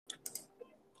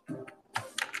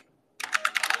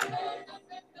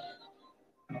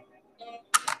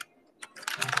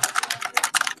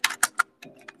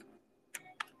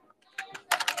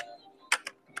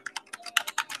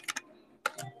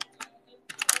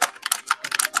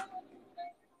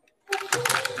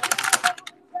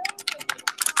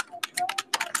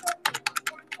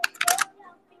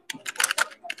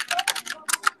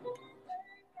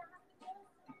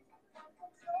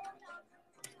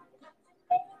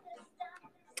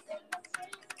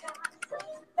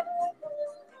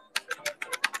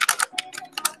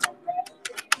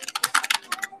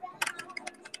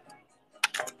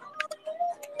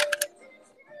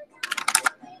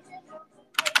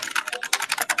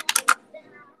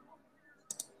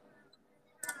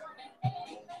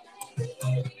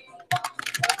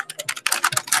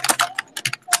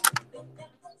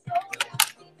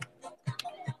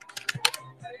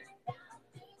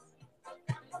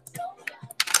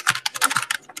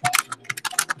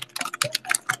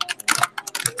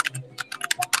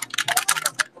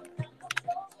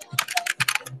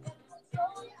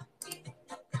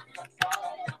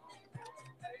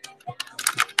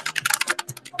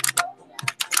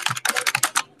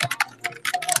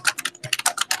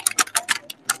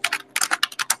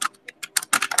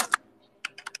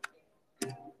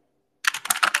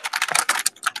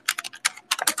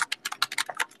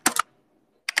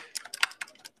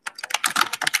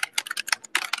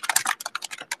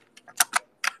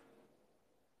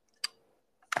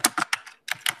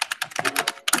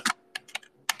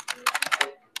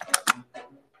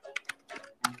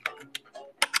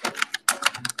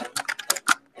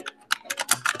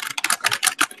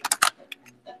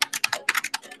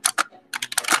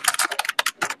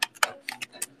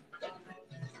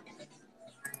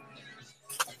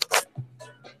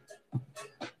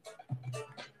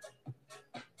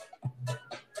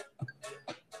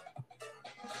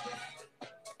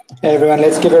Hey everyone,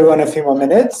 let's give everyone a few more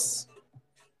minutes.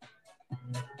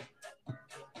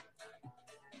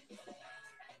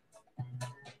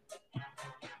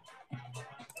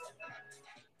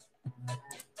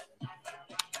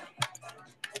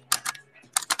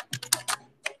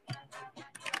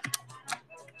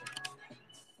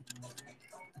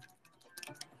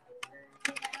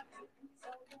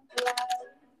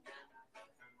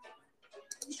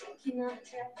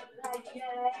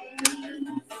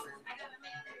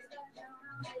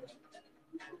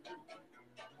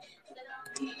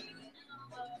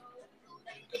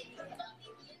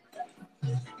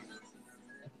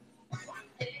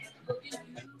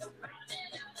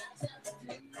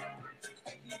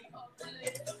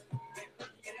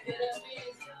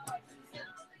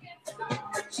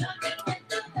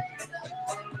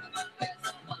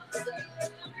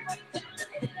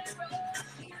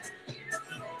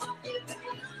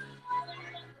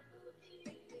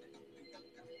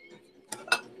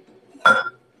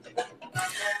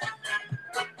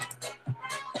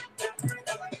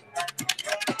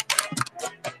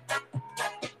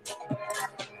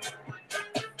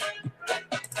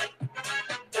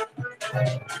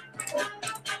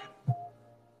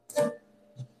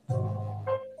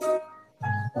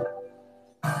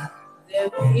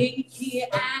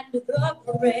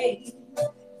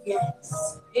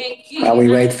 While we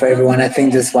wait for everyone, I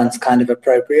think this one's kind of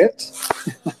appropriate.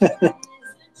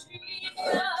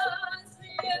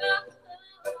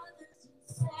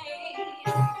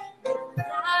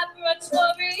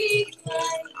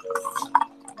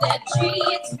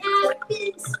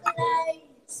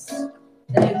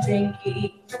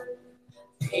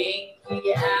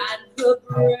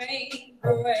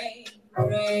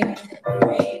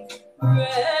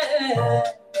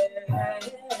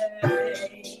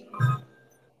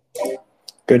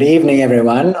 Good evening,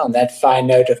 everyone. On that fine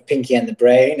note of Pinky and the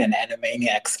Brain and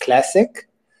Animaniacs Classic,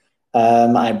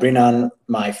 I bring on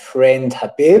my friend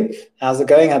Habib. How's it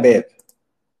going, Habib?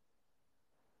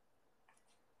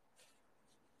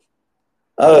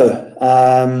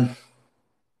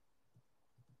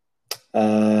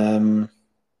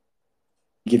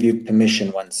 Give you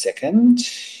permission 1 second.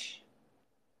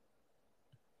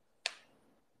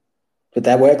 Did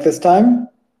that work this time?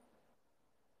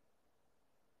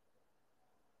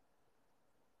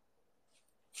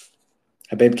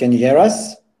 Habib, can you hear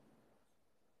us?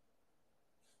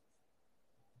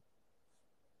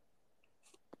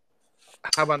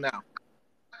 How about now?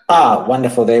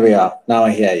 Wonderful. There we are. Now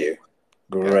I hear you.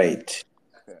 Great.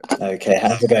 Okay,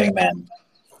 how's it going, man?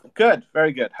 Good,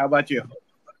 very good. How about you?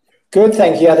 Good,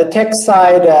 thank you. The tech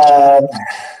side,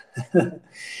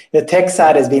 the tech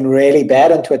side has been really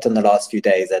bad on Twitter in the last few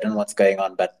days. I don't know what's going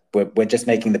on, but we're just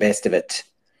making the best of it.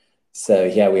 So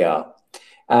here we are.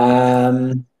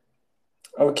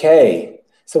 Okay,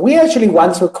 so we actually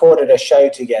once recorded a show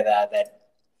together that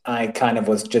I kind of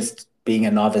was just being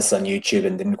a novice on YouTube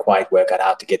and didn't quite work out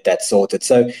how to get that sorted.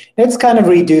 So let's kind of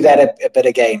redo that a bit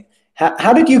again.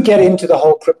 How did you get into the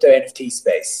whole crypto NFT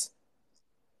space?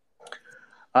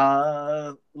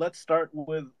 Let's start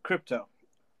with crypto.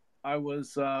 I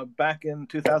was back in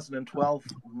 2012.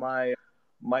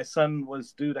 My son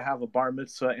was due to have a bar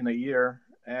mitzvah in a year,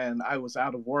 and I was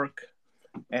out of work,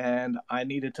 and I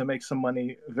needed to make some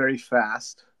money very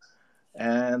fast.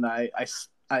 And I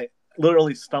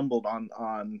literally stumbled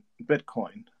on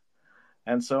Bitcoin,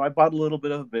 and so I bought a little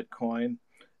bit of Bitcoin,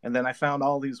 and then I found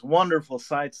all these wonderful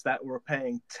sites that were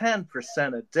paying 10%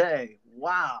 a day.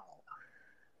 Wow.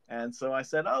 And so I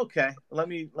said, okay, let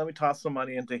me toss some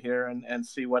money into here and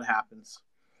see what happens.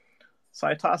 So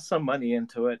I tossed some money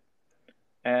into it,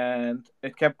 and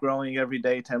it kept growing every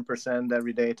day, 10%,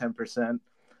 every day, 10%.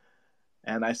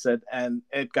 And I said, and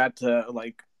it got to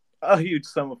like a huge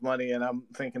sum of money. And I'm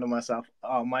thinking to myself,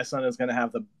 oh, my son is going to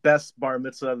have the best bar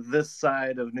mitzvah this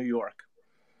side of New York.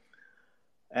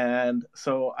 And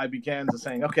so I began to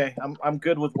saying, okay, I'm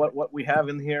good with what we have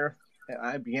in here. And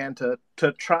I began to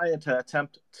try and to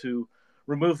attempt to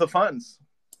remove the funds.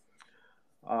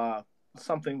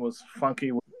 Something was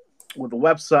funky with the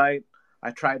website.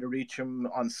 I tried to reach him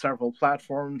on several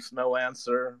platforms, no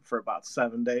answer for about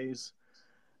 7 days.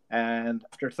 And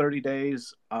after 30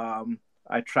 days,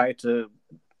 I tried to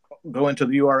go into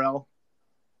the URL.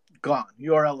 Gone.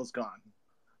 URL is gone.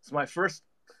 It's my first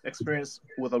experience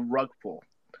with a rug pull.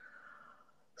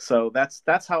 So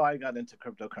that's how I got into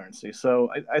cryptocurrency. So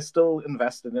I still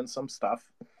invested in some stuff.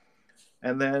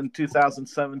 And then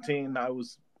 2017,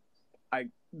 I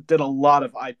did a lot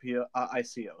of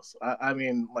ICOs. I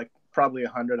mean, like probably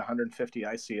 100, 150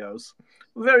 ICOs,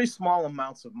 very small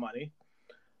amounts of money.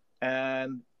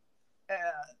 And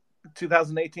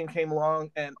 2018 came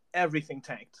along and everything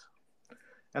tanked.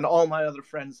 And all my other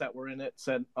friends that were in it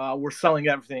said, we're selling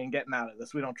everything and getting out of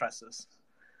this. We don't trust this.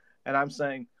 And I'm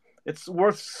saying, it's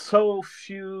worth so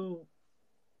few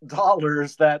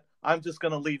dollars that I'm just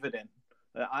going to leave it in.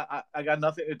 I got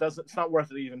nothing. It's not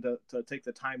worth it even to take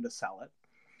the time to sell it.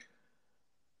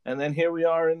 And then here we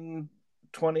are in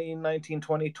 2019,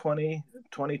 2020,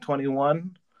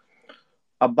 2021.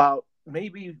 About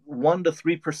maybe 1 to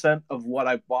 3% of what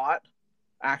I bought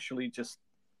actually just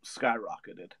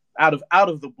skyrocketed out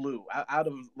of the blue, out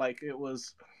of, like, it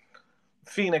was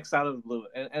Phoenix out of the blue,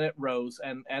 and it rose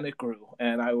and it grew,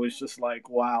 and I was just like,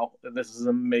 wow, this is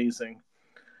amazing.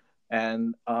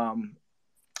 And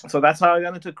so that's how I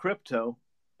got into crypto.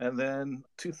 And then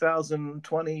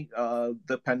 2020,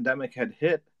 the pandemic had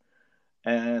hit,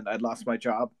 and I'd lost my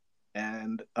job,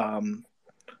 and I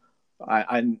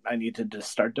needed to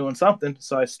start doing something.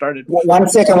 So I started. One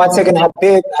second. How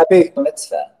big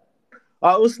mitzvah?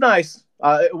 It was nice.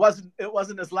 It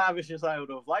wasn't as lavish as I would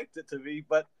have liked it to be,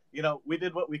 but we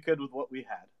did what we could with what we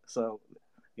had. So,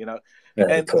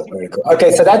 Very cool.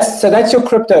 Okay, so that's your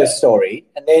crypto story,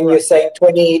 and then you're saying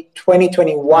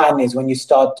 2021 is when you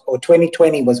start, or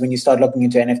 2020 was when you start looking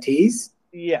into NFTs.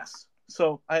 Yes.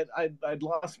 So I'd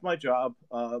lost my job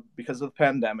because of the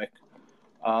pandemic,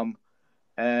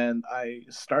 and I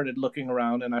started looking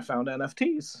around, and I found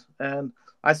NFTs, and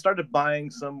I started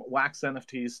buying some wax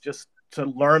NFTs just to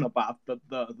learn about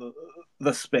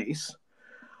the space,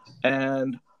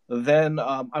 and then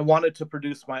I wanted to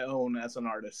produce my own as an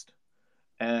artist,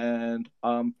 and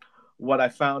what I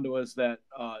found was that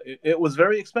it was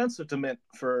very expensive to mint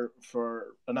for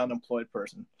an unemployed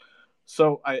person.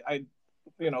 So I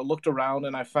looked around,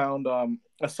 and I found a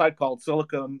site called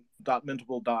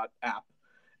Zilliqa.mintable.app.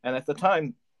 And at the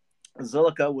time,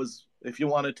 Zilliqa was, if you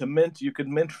wanted to mint, you could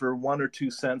mint for 1 or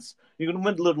 2 cents. You could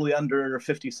mint literally under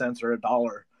 50 cents or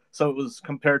 $1. So it was,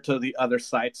 compared to the other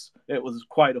sites, it was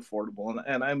quite affordable.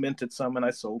 And I minted some, and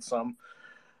I sold some.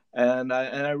 And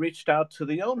I reached out to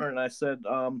the owner, and I said,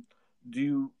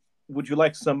 would you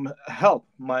like some help?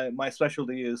 My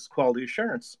specialty is quality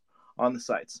assurance on the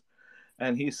sites.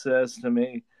 And he says to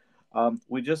me,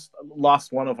 we just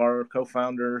lost one of our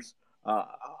co-founders.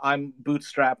 I'm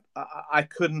bootstrapped. I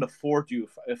couldn't afford you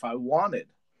if I wanted.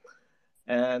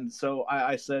 And so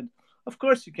I said, of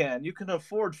course you can. You can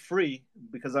afford free,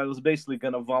 because I was basically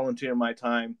going to volunteer my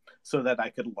time so that I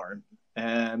could learn.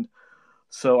 And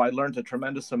so I learned a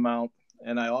tremendous amount.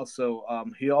 And I also,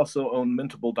 he also owned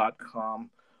Mintable.com,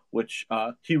 which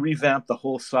he revamped the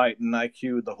whole site, and I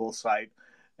queued the whole site,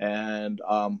 and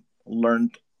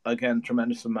learned, again,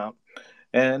 tremendous amount.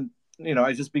 And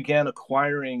I just began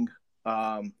acquiring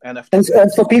NFTs.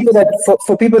 And for people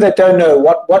that don't know,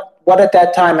 what at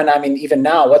that time, and I mean even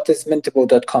now, what does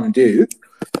Mintable.com do?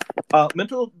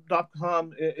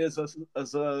 Mintable.com is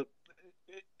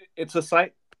it's a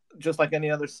site just like any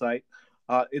other site.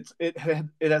 It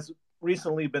has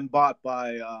recently been bought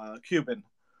by Cuban,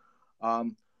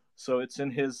 so it's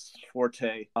in his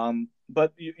forte.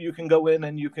 But you can go in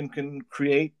and you can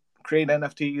create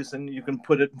NFTs, and you can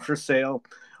put it for sale.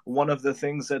 One of the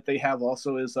things that they have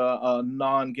also is a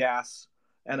non-gas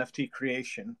NFT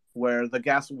creation, where the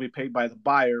gas will be paid by the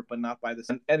buyer, but not by the.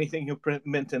 And anything you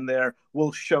mint in there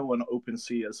will show on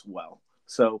OpenSea as well.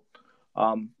 So,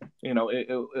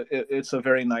 it's a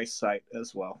very nice site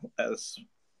as well as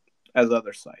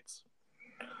other sites.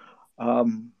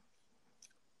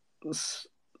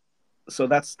 So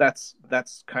that's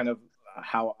kind of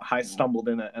how I stumbled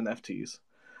into NFTs.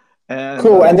 And,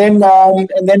 cool. And then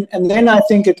I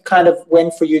think it kind of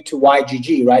went for you to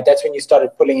YGG, right? That's when you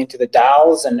started pulling into the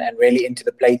DAOs and really into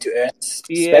the play to earn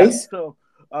space. So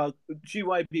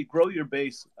GYB, Grow Your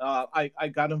Base,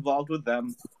 I got involved with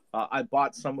them. I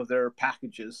bought some of their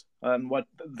packages, and what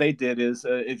they did is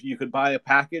if you could buy a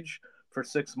package for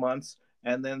 6 months,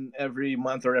 and then every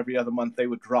month or every other month they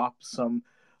would drop some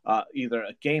either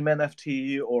a game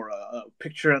NFT or a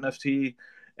picture NFT.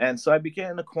 And so I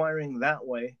began acquiring that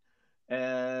way.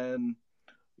 And,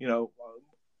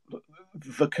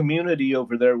 the community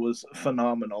over there was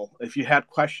phenomenal. If you had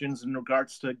questions in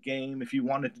regards to a game, if you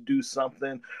wanted to do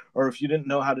something, or if you didn't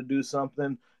know how to do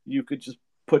something, you could just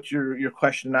put your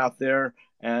question out there,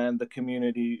 and the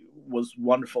community was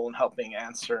wonderful in helping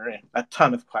answer a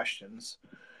ton of questions.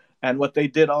 And what they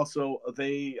did also,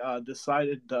 they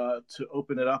decided to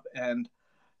open it up and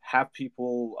have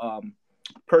people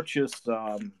purchase.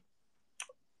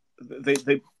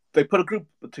 They put a group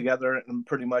together, and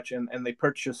pretty much, and they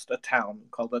purchased a town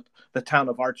called the town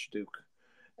of Archduke.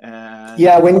 And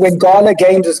yeah, when Gala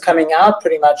Games was coming out,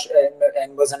 pretty much,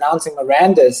 and was announcing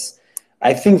Miranda's,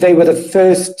 I think they were the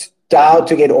first DAO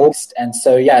to get organized. And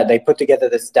so, yeah, they put together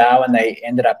this DAO and they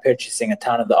ended up purchasing a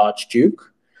town of the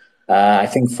Archduke. I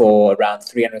think for around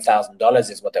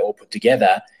 $300,000 is what they all put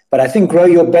together. But I think Grow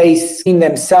Your Base in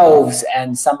themselves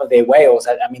and some of their whales,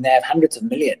 I mean, they have hundreds of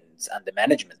millions under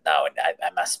management now, and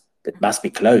it must be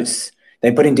close.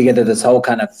 They're putting together this whole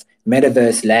kind of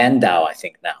metaverse land DAO, I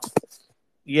think, now.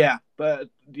 Yeah, but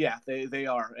yeah, they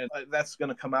are, and that's going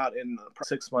to come out in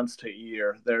 6 months to a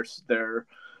year.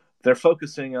 They're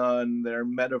focusing on their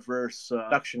metaverse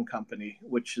production company,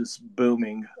 which is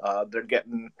booming. They're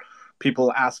getting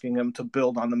people asking them to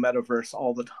build on the metaverse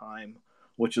all the time,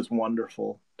 which is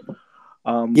wonderful.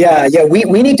 Yeah,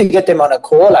 we need to get them on a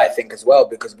call, I think, as well,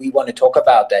 because we want to talk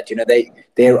about that.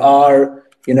 There are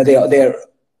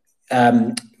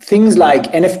things like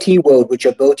NFT World, which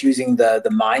are built using the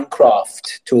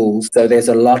Minecraft tools. So there's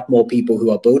a lot more people who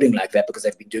are building like that because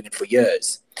they've been doing it for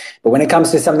years. But when it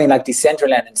comes to something like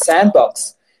Decentraland and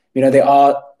Sandbox, there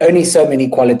are only so many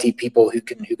quality people who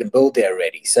can build there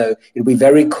already. So it'd be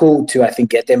very cool to, I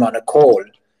think, get them on a call.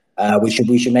 We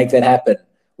should make that happen,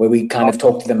 where we kind of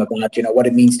talk to them about what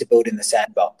it means to build in the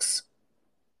sandbox.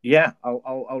 Yeah,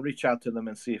 I'll reach out to them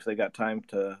and see if they got time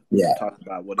to talk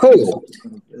about what cool.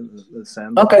 In the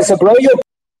sandbox. Okay, so Grow Your.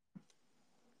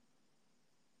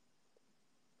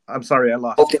 I'm sorry, I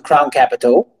lost. Both in Crown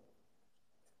Capital.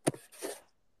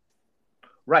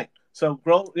 Right. So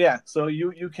So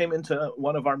you came into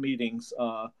one of our meetings,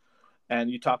 and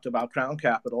you talked about Crown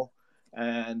Capital,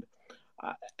 and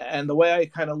the way I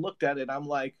kind of looked at it, I'm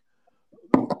like,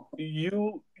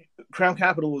 Crown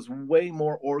Capital was way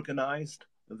more organized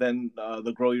than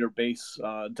the Grow Your Base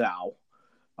DAO,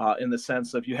 in the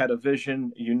sense of you had a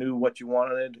vision, you knew what you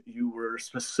wanted, you were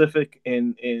specific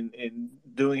in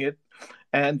doing it,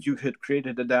 and you had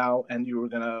created a DAO, and you were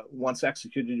gonna, once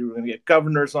executed, you were gonna get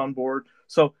governors on board.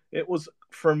 So it was,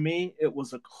 for me, it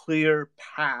was a clear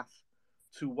path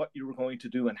to what you were going to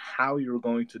do and how you were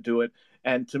going to do it,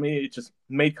 and to me, it just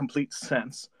made complete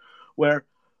sense. Where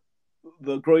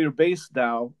the Grow Your Base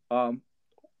DAO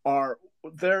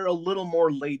they're a little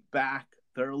more laid back.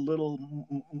 They're a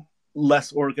little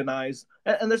less organized,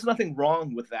 and there's nothing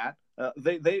wrong with that.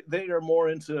 They are more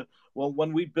into, well,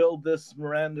 when we build this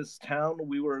Miranda's town,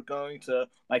 we were going to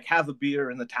like have a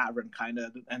beer in the tavern kind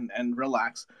of and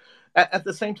relax. At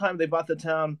the same time they bought the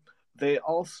town, they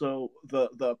also,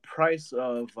 the price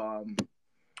of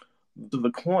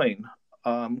the coin,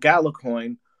 Gala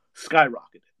coin,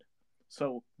 skyrocketed.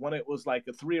 So when it was like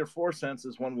a 3 or 4 cents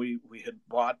is when we had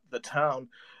bought the town,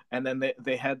 and then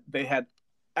they had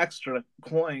extra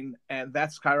coin, and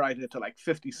that skyrocketed to like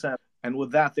 50 cents. And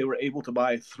with that, they were able to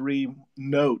buy 3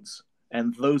 nodes,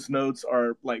 and those nodes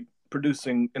are like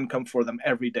producing income for them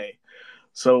every day.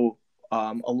 So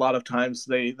a lot of times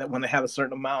when they have a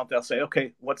certain amount, they'll say,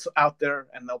 okay, what's out there?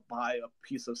 And they'll buy a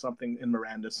piece of something in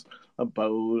Miranda's, a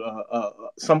boat,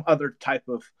 some other type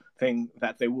of thing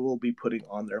that they will be putting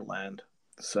on their land.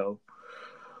 So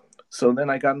then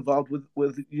I got involved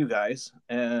with you guys,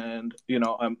 and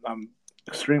I'm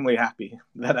extremely happy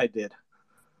that I did.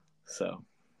 So.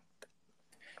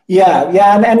 Yeah,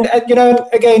 and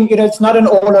again, it's not an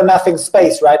all or nothing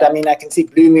space, right? I mean, I can see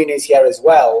Blue Moon is here as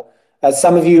well.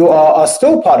 Some of you are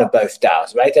still part of both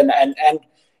DAOs, right? And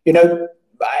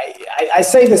I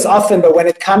say this often, but when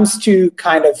it comes to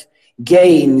kind of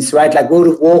games, right, like World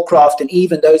of Warcraft and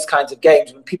even those kinds of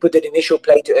games, when people did initial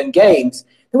play to earn games,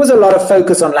 there was a lot of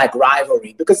focus on like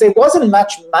rivalry because there wasn't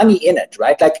much money in it,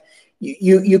 right? Like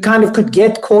you kind of could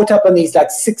get caught up on these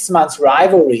like 6 months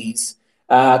rivalries,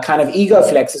 kind of ego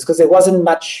flexes, because there wasn't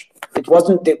much. It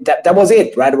wasn't that was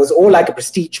it, right? It was all like a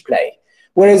prestige play.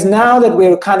 Whereas now that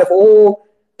we're kind of all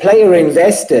player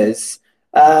investors,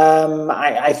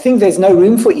 I think there's no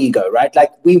room for ego, right?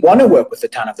 Like we want to work with the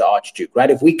town of the Archduke, right?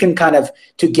 If we can kind of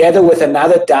together with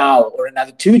another DAO or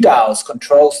another 2 DAOs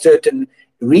control certain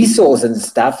resources and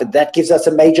stuff, that gives us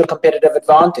a major competitive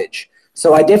advantage.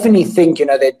 So I definitely think,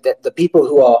 that the people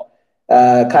who are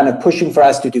kind of pushing for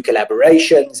us to do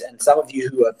collaborations, and some of you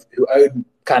who own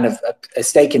kind of a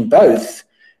stake in both,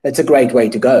 it's a great way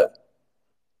to go.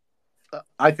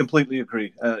 I completely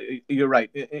agree. You're right.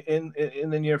 In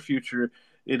the near future,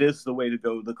 it is the way to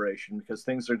go, the creation, because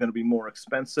things are going to be more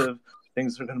expensive.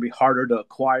 Things are going to be harder to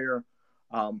acquire,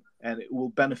 and it will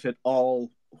benefit all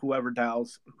whoever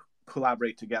DAOs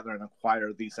collaborate together and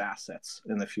acquire these assets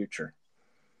in the future.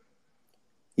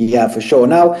 Yeah, for sure.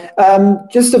 Now,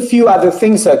 just a few other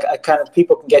things so kind of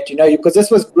people can get to know you, because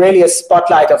this was really a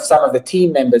spotlight of some of the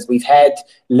team members. We've had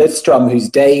Livstrom, who's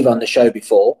Dave, on the show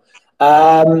before.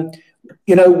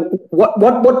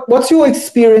 What's your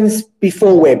experience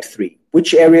before Web3?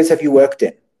 Which areas have you worked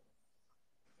in?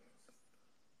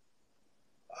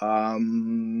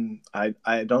 I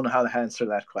don't know how to answer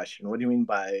that question. What do you mean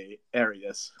by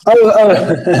areas?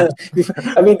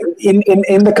 I mean,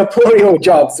 in the corporeal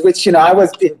jobs, which, I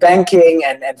was in banking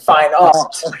and fine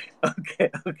art.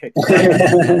 Okay.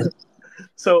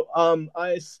 So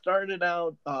I started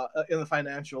out in the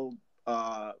financial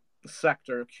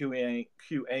sector,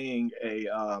 QAing a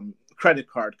credit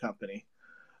card company.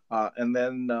 And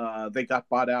then they got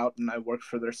bought out, and I worked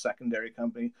for their secondary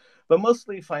company, but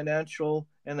mostly financial.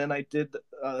 And then I did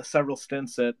several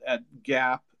stints at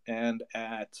Gap and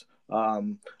at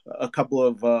a couple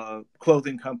of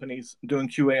clothing companies doing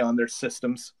QA on their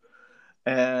systems.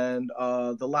 And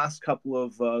the last couple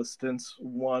of stints,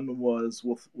 one was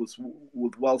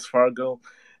with Wells Fargo,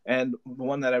 and the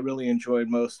one that I really enjoyed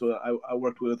most, I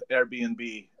worked with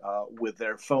Airbnb with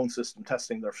their phone system,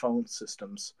 testing their phone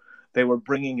systems. They were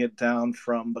bringing it down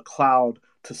from the cloud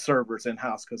to servers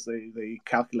in-house because they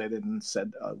calculated and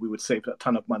said we would save a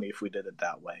ton of money if we did it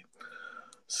that way.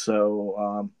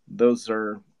 So those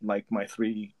are like my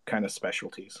three kind of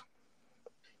specialties.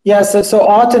 Yeah, so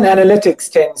art and analytics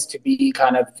tends to be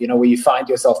kind of, where you find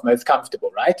yourself most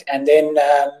comfortable, right? And then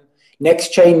Next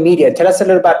Chain Media. Tell us a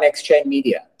little about Next Chain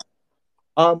Media.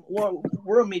 Well,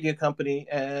 we're a media company,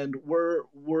 and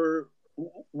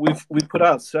we've put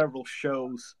out several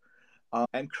shows.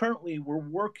 And currently, we're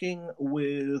working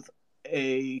with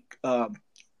a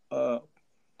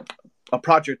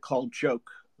project called Joke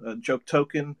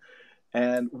Token,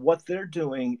 and what they're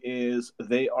doing is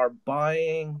they are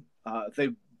buying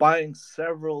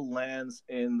several lands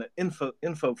in the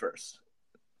Infoverse,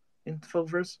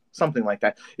 something like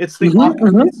that. It's the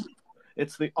Oculus.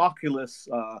 It's the Oculus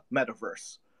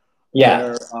metaverse.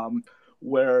 Yeah.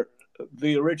 Where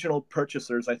the original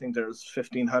purchasers, I think there's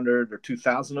 1,500 or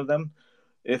 2,000 of them.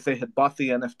 If they had bought the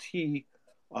NFT,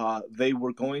 they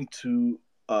were going to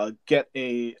get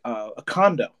a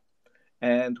condo,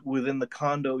 and within the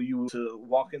condo, you to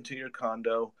walk into your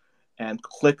condo and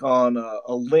click on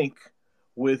a link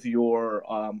with your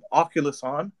Oculus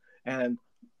on, and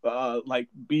like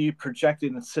be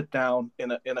projected and sit down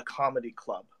in a comedy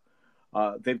club.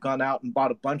 They've gone out and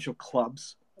bought a bunch of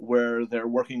clubs where they're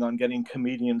working on getting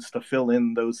comedians to fill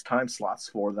in those time slots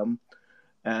for them.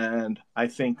 And I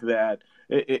think that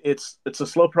it's a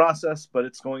slow process, but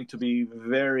it's going to be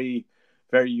very,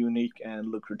 very unique and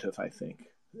lucrative, I think.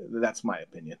 That's my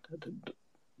opinion.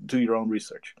 Do your own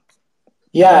research.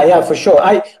 Yeah, for sure.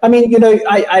 I mean,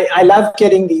 I love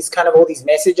getting these kind of all these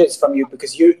messages from you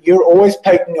because you're always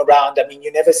poking around. I mean,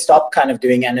 you never stop kind of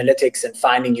doing analytics and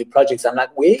finding new projects. I'm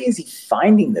like, where is he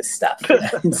finding this stuff? People,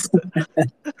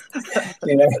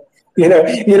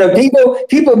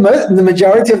 the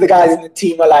majority of the guys in the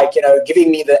team are like,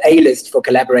 giving me the A-list for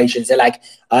collaborations. They're like,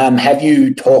 have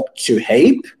you talked to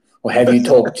Hape? Or have you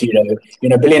talked to,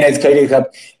 Billionaires Credit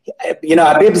Club?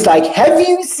 Abib's like, have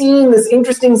you seen this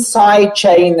interesting side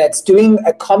chain that's doing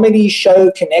a comedy show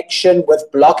connection with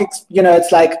Block?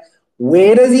 It's like,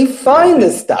 where does he find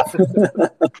this stuff?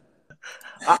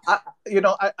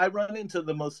 I run into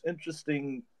the most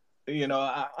interesting,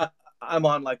 I'm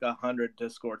on like 100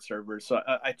 Discord servers, so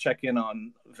I check in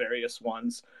on various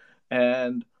ones.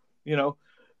 And,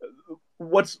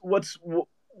 what's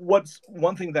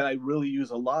one thing that I really use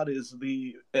a lot is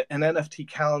an NFT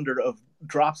calendar of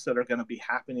drops that are going to be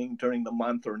happening during the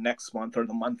month or next month or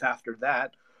the month after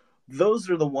that. Those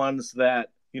are the ones that,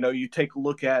 you take a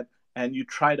look at and you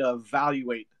try to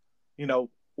evaluate,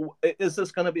 is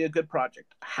this going to be a good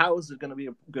project? How is it going to be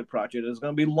a good project? Is it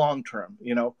going to be long-term?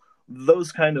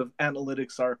 Those kind of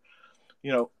analytics are,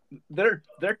 they're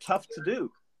tough to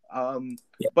do.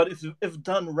 But if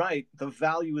done right, the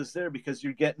value is there because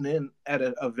you're getting in at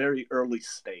a very early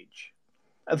stage.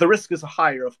 The risk is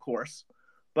higher, of course,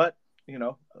 but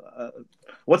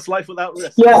what's life without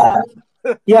risk?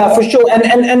 Yeah, for sure. And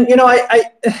I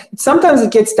sometimes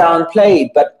it gets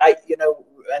downplayed, but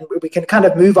and we can kind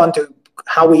of move on to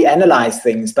how we analyze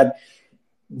things. But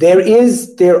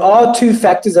there are two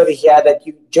factors over here that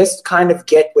you just kind of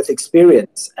get with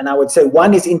experience, and I would say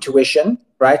one is intuition.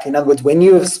 Right? In other words, when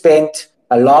you have spent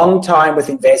a long time with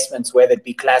investments, whether it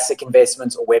be classic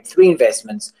investments or Web3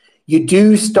 investments, you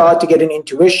do start to get an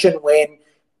intuition when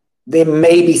there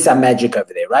may be some magic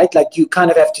over there, right? Like you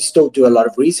kind of have to still do a lot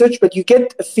of research, but you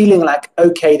get a feeling like,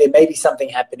 okay, there may be something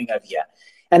happening over here.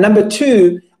 And number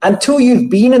two, until you've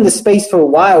been in the space for a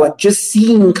while and just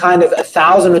seen kind of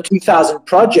 1,000 or 2,000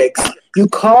 projects, you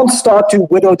can't start to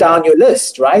whittle down your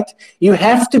list, right? You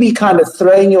have to be kind of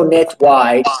throwing your net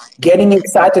wide, getting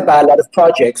excited by a lot of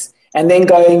projects, and then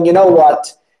going, you know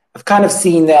what, I've kind of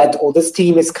seen that, or this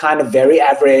team is kind of very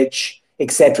average,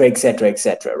 et cetera,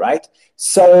 right?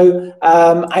 So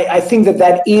I think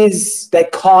that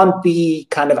can't be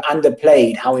kind of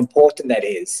underplayed how important that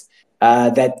is.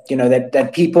 That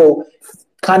people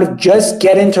kind of just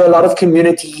get into a lot of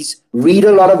communities, read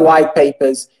a lot of white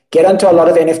papers, get onto a lot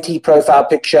of NFT profile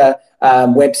picture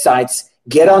websites,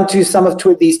 get onto some of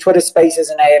these Twitter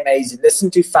spaces and AMAs, listen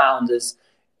to founders.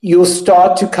 You'll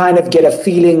start to kind of get a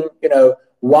feeling,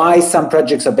 why some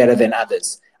projects are better than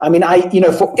others. I mean,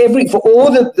 for all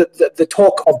the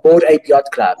talk of Bored Ape Yacht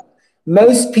Club,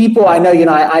 most people I know,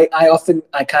 I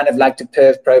kind of like to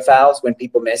perv profiles when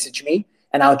people message me,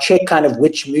 and I'll check kind of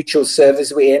which mutual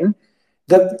servers we're in.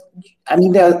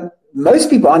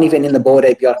 Most people aren't even in the Bored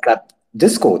Ape Yacht Club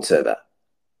Discord server.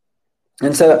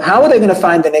 And so how are they going to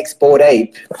find the next Bored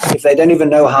Ape if they don't even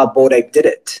know how Bored Ape did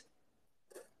it?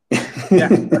 Yeah.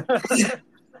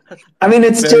 I mean,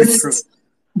 it's very just true.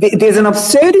 There's an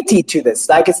absurdity to this.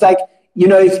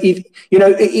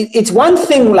 It's one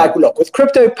thing. Like, look, with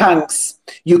CryptoPunks,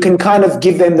 you can kind of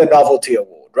give them the novelty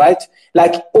award, right?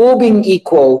 Like, all being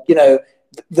equal,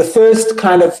 the first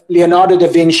kind of Leonardo da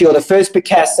Vinci or the first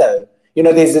Picasso.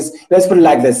 There's this. Let's put it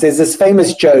like this: there's this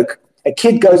famous joke. A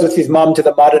kid goes with his mom to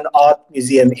the Modern Art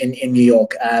Museum in New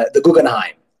York, the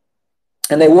Guggenheim,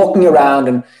 and they're walking around.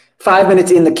 And 5 minutes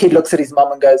in, the kid looks at his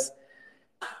mom and goes,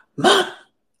 "Mom,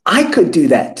 I could do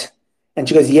that." And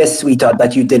she goes, "Yes, sweetheart,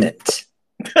 but you didn't."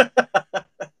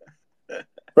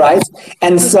 Right?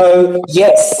 And so,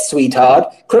 yes,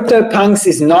 sweetheart, CryptoPunks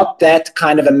is not that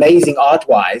kind of amazing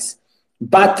art-wise,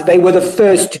 but they were the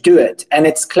first to do it. And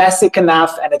it's classic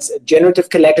enough, and it's a generative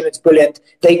collection, it's brilliant.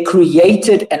 They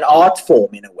created an art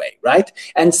form in a way, right?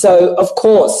 And so, of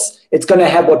course, it's going to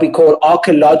have what we call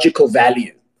archaeological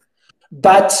value.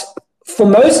 But for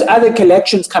most other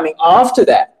collections coming after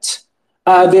that,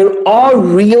 there are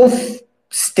real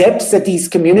steps that these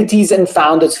communities and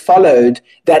founders followed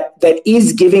that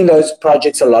is giving those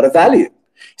projects a lot of value.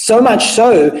 So much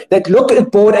so that look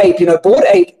at Bored Ape. Bored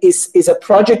Ape is a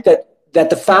project that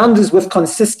the founders with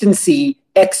consistency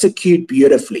execute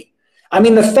beautifully. I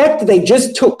mean, the fact that they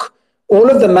just took all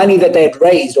of the money that they had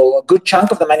raised, or a good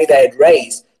chunk of the money they had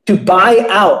raised, to buy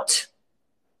out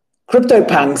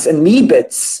CryptoPunks and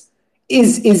Meebits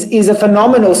is a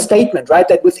phenomenal statement, right?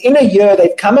 That within a year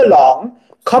they've come along,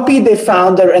 copied their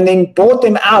founder, and then bought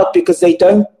them out because they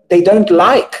don't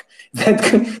like that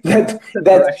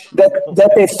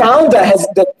their founder has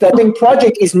that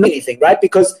project is anything, right?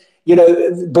 Because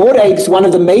Bored Apes, one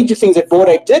of the major things that Bored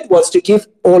Ape did was to give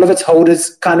all of its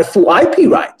holders kind of full IP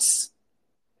rights.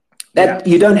 That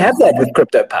you don't have that with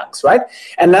CryptoPunks, right?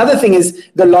 Another thing is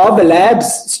the Lava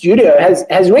Labs studio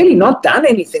has really not done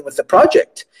anything with the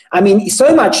project. I mean,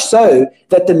 so much so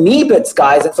that the Meebits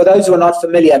guys, and for those who are not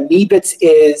familiar, Meebits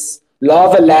is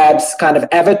Lava Labs' kind of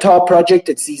avatar project.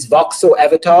 It's these voxel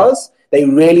avatars.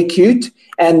 They're really cute,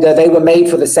 and they were made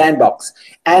for the sandbox.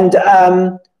 And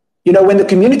when the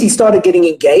community started getting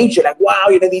engaged, you're like, wow,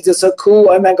 these are so cool.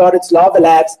 Oh my God, it's Lava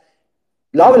Labs.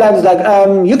 Lava Labs is like,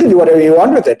 you can do whatever you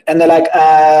want with it. And they're like,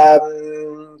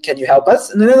 can you help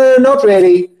us? No, not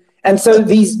really. And so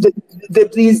these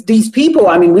people,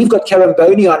 I mean, we've got Kerem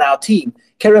Boney on our team.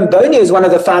 Kerem Boney is one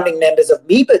of the founding members of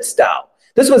Meebits DAO.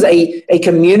 This was a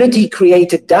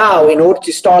community-created DAO in order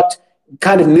to start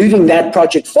kind of moving that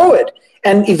project forward.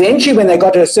 And eventually, when they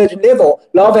got to a certain level,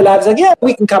 Lava Labs like, yeah,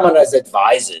 we can come on as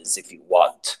advisors if you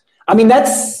want. I mean, that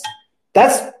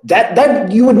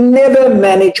you would never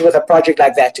manage with a project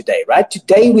like that today, right?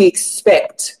 Today, we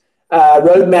expect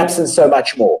roadmaps and so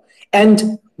much more.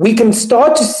 And we can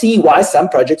start to see why some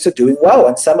projects are doing well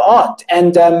and some aren't.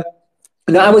 And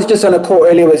I was just on a call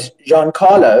earlier with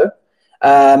Giancarlo,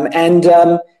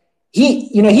 and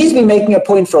he's been making a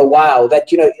point for a while that,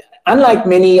 unlike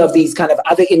many of these kind of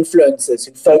other influencers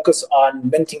who focus on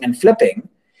minting and flipping,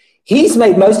 he's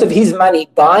made most of his money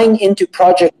buying into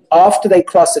projects after they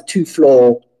cross a two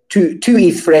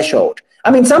ETH threshold. I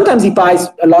mean, sometimes he buys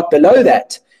a lot below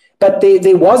that, but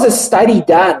there was a study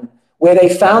done where they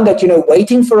found that,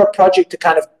 waiting for a project to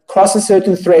kind of cross a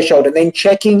certain threshold and then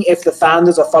checking if the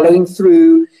founders are following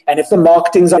through and if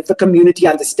if the community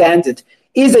understands it,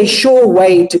 is a sure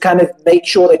way to kind of make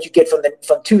sure that you get from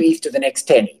 2 ETH to the next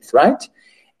 10 ETH, right?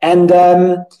 And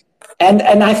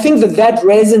I think that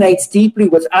resonates deeply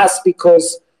with us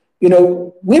because,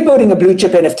 we're building a blue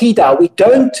chip NFT DAO.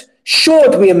 Sure,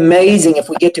 it'd be amazing if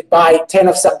we get to buy 10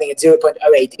 of something at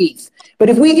 0.08 ETH. But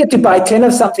if we get to buy 10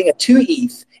 of something at 2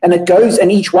 ETH and it goes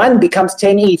and each one becomes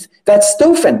 10 ETH, that's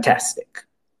still fantastic.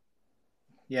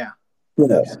 Yeah. With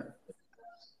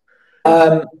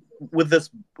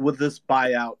this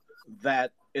buyout,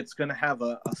 that it's going to have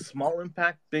a small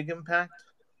impact, big impact,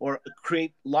 or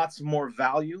create lots more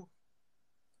value?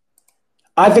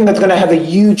 I think that's going to have a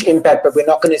huge impact, but we're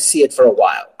not going to see it for a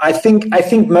while. I think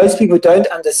most people don't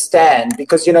understand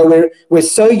because, you know, we're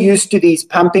so used to these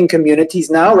pumping communities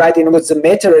now, right? And the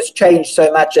meta has changed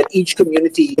so much that each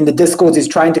community in the Discord is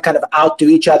trying to kind of outdo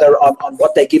each other on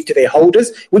what they give to their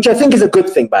holders, which I think is a good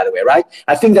thing, by the way, right?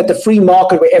 I think that the free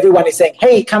market where everyone is saying,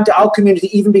 hey, come to our community,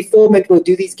 even before Mint, we'll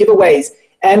do these giveaways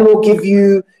and we'll give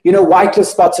you, you know,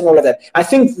 whitelist spots and all of that. I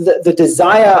think the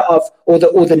desire of or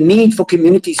the need for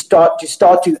communities start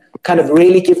to kind of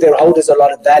really give their holders a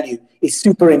lot of value is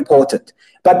super important.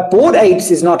 But Bored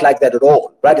Apes is not like that at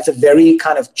all, right? It's a very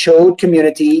kind of chilled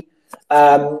community,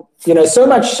 you know, so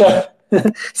much so,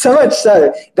 so much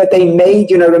so that they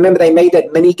made, you know, remember they made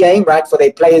that mini game, right, for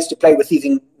their players to play with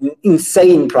these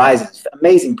insane prizes,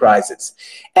 amazing prizes.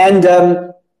 And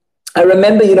I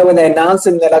remember, you know, when they announced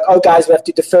it, and they're like, oh, guys, we have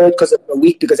to defer it because of a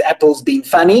week because Apple's been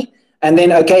funny. And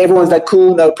then, okay, everyone's like,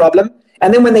 cool, no problem.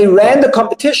 And then when they ran the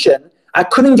competition, I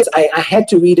had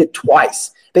to read it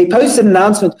twice. They posted an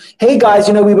announcement, hey, guys,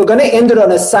 you know, we were going to end it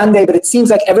on a Sunday, but it seems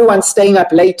like everyone's staying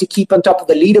up late to keep on top of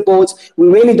the leaderboards. We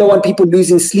really don't want people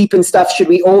losing sleep and stuff. Should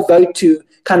we all vote to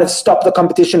kind of stop the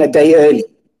competition a day early?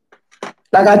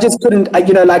 Like, I just couldn't,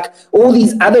 you know, like all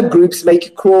these other groups make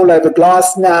you crawl over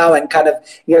glass now and kind of,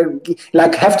 you know,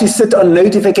 like have to sit on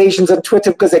notifications on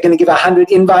Twitter because they're going to give 100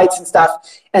 invites and stuff.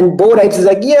 And Bored Apes is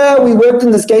like, yeah, we worked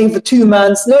in this game for 2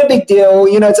 months. No big deal.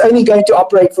 You know, it's only going to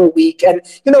operate for a week. And,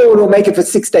 you know, we'll make it for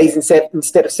 6 days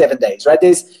instead of 7 days, right?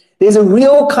 There's a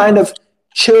real kind of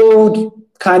chilled,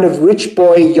 kind of rich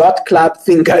boy yacht club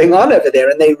thing going on over there.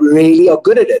 And they really are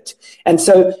good at it. And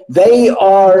so they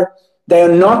are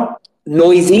not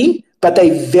noisy, but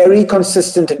they're very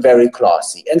consistent and very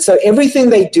classy. And so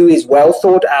everything they do is well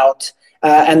thought out,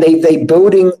 and they're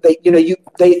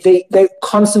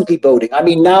constantly building. I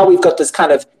mean, now we've got this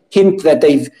kind of hint that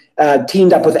they've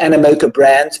teamed up with Animoca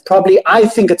Brands. Probably, I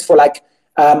think it's for like,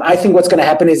 I think what's going to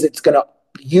happen is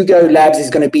Hugo Labs is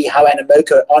going to be how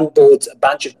Animoca onboards a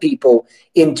bunch of people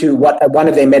into one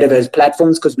of their metaverse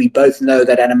platforms, because we both know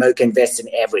that Animoca invests in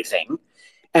everything.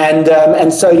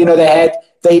 And so, you know,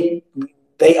 they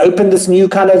opened this new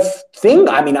kind of thing.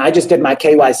 I mean, I just did my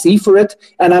KYC for it,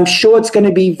 and I'm sure it's going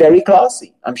to be very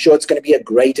classy. I'm sure it's going to be a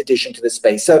great addition to the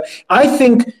space. So I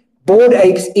think Bored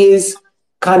Apes is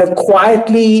kind of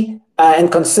quietly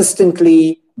and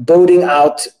consistently building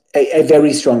out a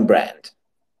very strong brand.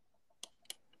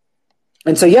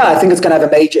 And so, yeah, I think it's going to have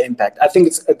a major impact. I think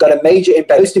it's got a major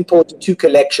impact. Most important 2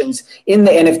 collections in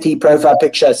the NFT profile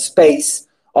picture space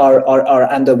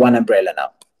are under one umbrella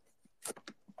now.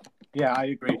 Yeah, I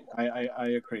agree. I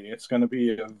agree. It's going to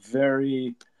be a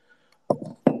very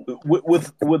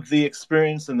with the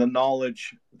experience and the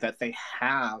knowledge that they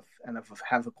have and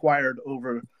have acquired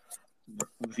over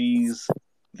these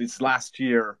last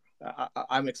year.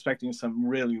 I'm expecting some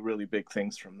really, really big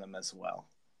things from them as well.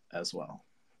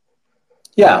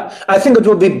 Yeah, I think it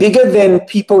will be bigger than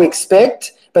people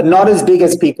expect, but not as big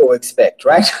as people expect,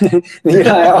 right? You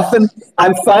know,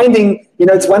 I'm finding, you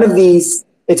know, it's one of these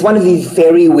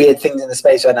very weird things in the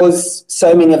space right now. Because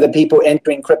so many of the people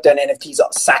entering crypto and NFTs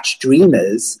are such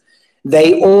dreamers.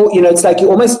 They all, you know, it's like you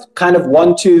almost kind of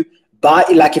want to buy,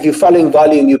 like if you're following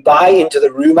volume, you buy into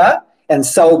the rumor and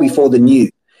sell before the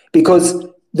news. Because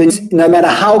no matter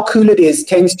how cool it is,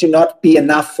 tends to not be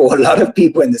enough for a lot of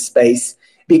people in the space,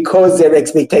 because their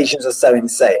expectations are so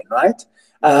insane, right?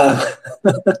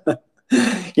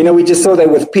 You know, we just saw that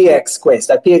with PX Quest.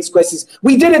 That PX Quest is,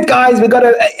 we did it, guys. We got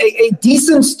a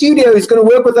decent studio who's going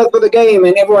to work with us for the game.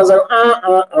 And everyone's like,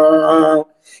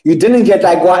 You didn't get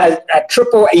like a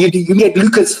triple, you get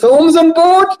Lucasfilms on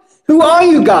board? Who are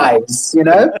you guys, you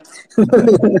know?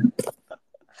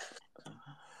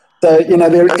 So, you know,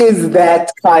 there is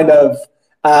that kind of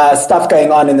stuff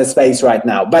going on in the space right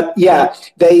now. But yeah,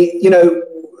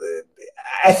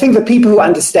 I think the people who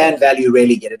understand value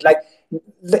really get it. Like,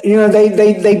 you know,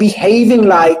 they behaving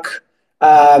like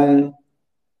Nike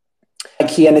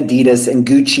and Adidas and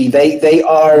Gucci. They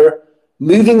are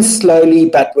moving slowly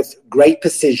but with great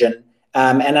precision.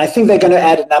 And I think they're going to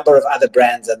add a number of other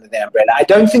brands under their umbrella. I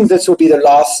don't think this will be the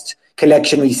last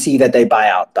collection we see that they buy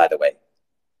out, by the way.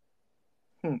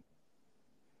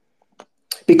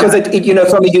 Because it you know,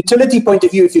 from a utility point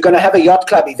of view, if you're going to have a yacht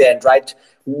club event, right,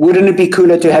 wouldn't it be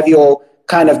cooler to have your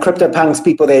kind of CryptoPunks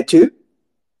people there too?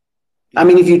 I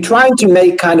mean, if you're trying to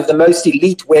make kind of the most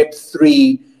elite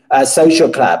Web3 social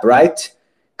club, right,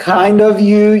 kind of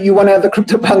you want to have the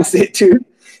CryptoPunks there too.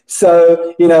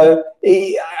 So, you know,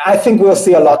 I think we'll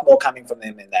see a lot more coming from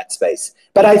them in that space.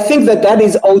 But I think that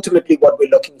is ultimately what we're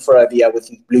looking for over here with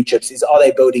these blue chips is, are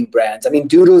they building brands? I mean,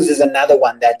 Doodles is another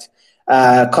one that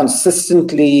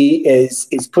consistently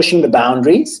is pushing the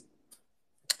boundaries.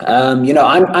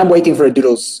 I'm waiting for a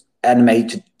Doodles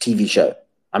animated TV show.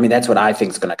 I mean, that's what I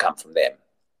think is going to come from them,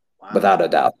 without a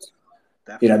doubt.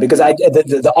 Definitely. Because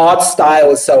the art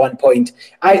style is so on point.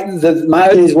 My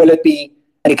idea is, will it be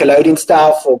Nickelodeon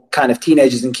style for kind of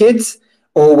teenagers and kids,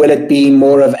 or will it be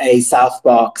more of a South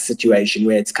Park situation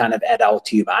where it's kind of adult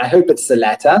humor? I hope it's the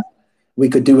latter. We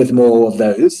could do with more of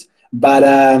those. But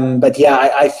yeah,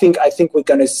 I think we're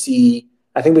going to see.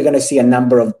 I think we're going to see a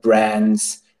number of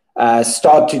brands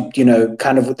start to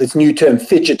kind of with this new term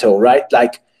phygital, right?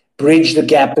 Like bridge the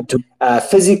gap between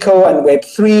physical and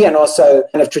Web3, and also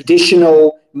kind of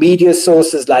traditional media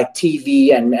sources like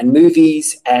TV and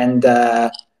movies and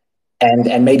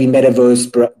maybe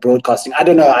metaverse broadcasting. I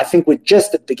don't know. I think we're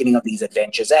just at the beginning of these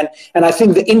adventures, and I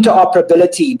think the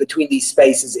interoperability between these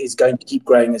spaces is going to keep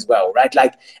growing as well, right?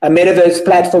 Like a metaverse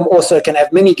platform also can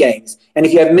have mini games, and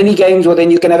if you have mini games, well, then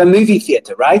you can have a movie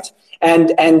theater, right? And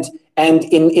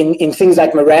in things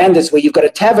like Miranda's, where you've got a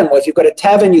tavern, well, if you've got a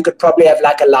tavern, you could probably have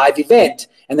like a live event.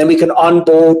 And then we can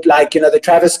onboard like, the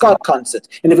Travis Scott concert.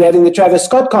 And if we're having the Travis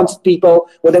Scott concert people,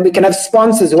 well, then we can have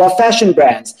sponsors who are fashion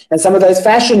brands. And some of those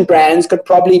fashion brands could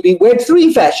probably be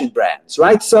Web3 fashion brands,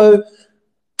 right? So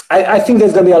I think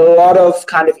there's going to be a lot of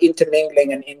kind of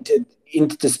intermingling and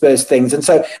interdispersed things. And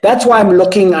so that's why I'm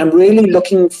really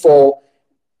looking for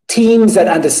teams that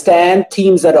understand,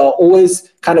 teams that are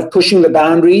always kind of pushing the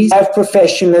boundaries, have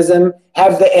professionalism,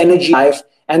 have the energy.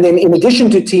 And then in addition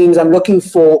to teams, I'm looking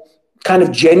for kind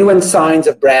of genuine signs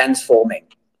of brands forming.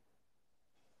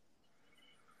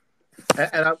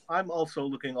 And I'm also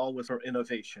looking always for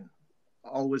innovation,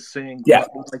 always saying, yeah,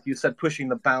 like you said, pushing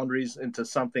the boundaries into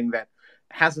something that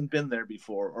hasn't been there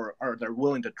before, or they're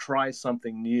willing to try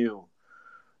something new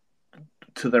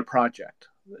to their project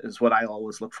is what I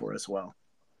always look for as well.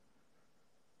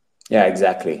 Yeah,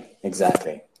 exactly.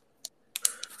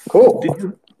 Cool.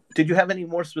 Did you have any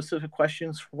more specific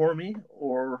questions for me,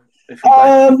 or if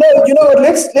no,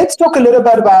 let's talk a little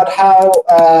bit about how.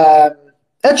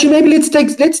 Actually, maybe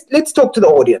let's talk to the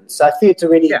audience. I feel it's a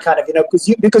really kind of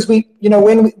because we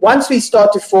once we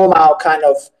start to form our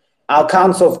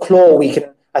council of claw, we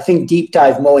can, I think, deep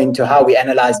dive more into how we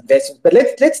analyze investments. But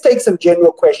let's take some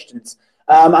general questions.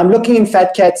 I'm looking in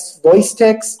Fat Cat's voice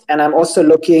text, and I'm also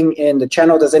looking in the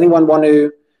channel. Does anyone want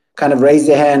to kind of raise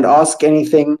their hand, ask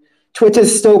anything?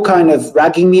 Twitter's still kind of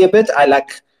ragging me a bit.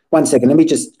 One second. Let me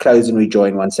just close and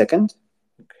rejoin 1 second.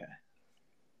 Okay.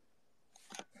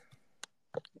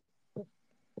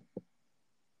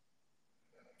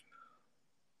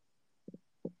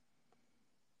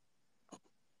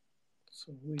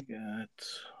 So we got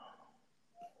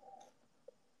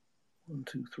 1,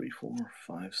 2, 3, 4,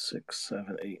 5, 6,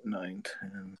 7, 8, 9,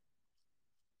 10.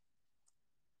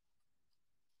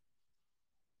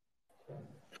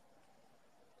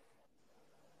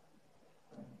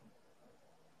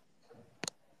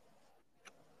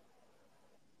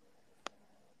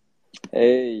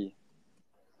 Hey.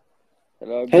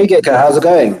 Hello. Hey, Geka, how's it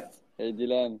going? Hey,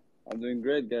 Dylan. I'm doing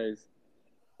great, guys.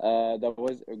 That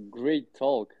was a great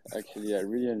talk, actually. I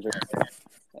really enjoyed it.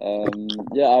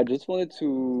 Yeah, I just wanted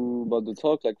to, about the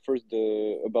talk, like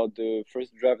about the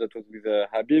first draft that was with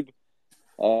Habib.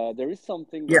 There is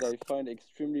something that I find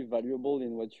extremely valuable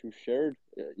in what you shared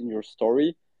in your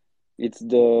story. It's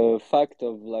the fact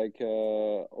of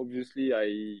obviously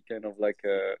I kind of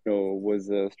was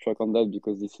struck on that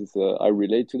because this is I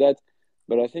relate to that,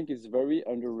 but I think it's very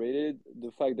underrated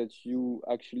the fact that you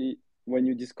actually, when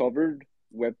you discovered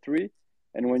Web3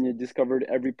 and when you discovered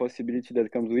every possibility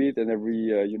that comes with it and every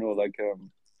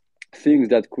things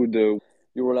that could you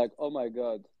were like, oh my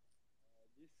god,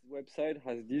 this website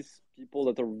has these people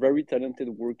that are very talented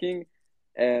working,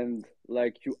 and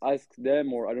like you asked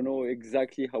them, or I don't know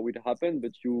exactly how it happened,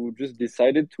 but you just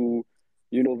decided to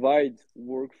provide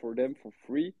work for them for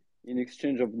free in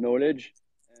exchange of knowledge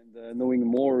and knowing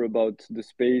more about the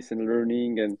space and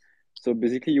learning. And so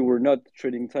basically you were not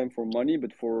trading time for money,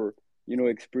 but for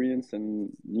experience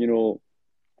and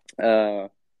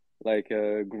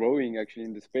growing actually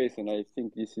in the space. And I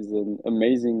think this is an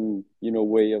amazing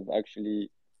way of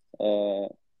actually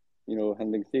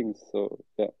handling things. So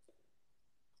yeah.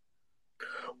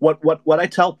 What I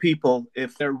tell people,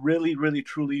 if they're really, really,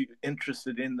 truly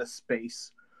interested in the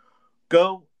space,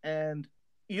 go, and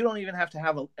you don't even have to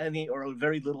have any or a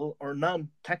very little or none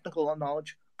technical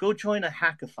knowledge. Go join a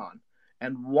hackathon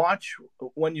and watch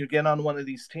when you get on one of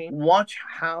these teams. Watch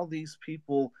how these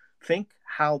people think,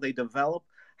 how they develop,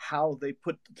 how they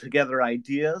put together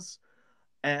ideas,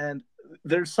 and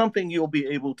there's something you'll be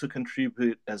able to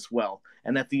contribute as well.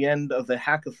 And at the end of the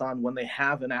hackathon, when they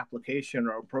have an application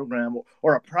or a program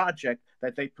or a project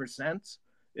that they present,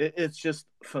 it's just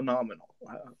phenomenal.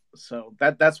 So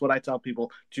that's what I tell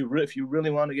people. If you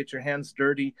really want to get your hands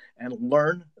dirty and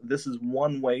learn, this is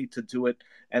one way to do it,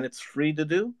 and it's free to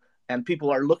do. And people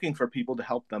are looking for people to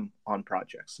help them on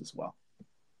projects as well.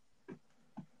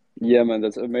 Yeah, man,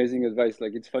 that's amazing advice.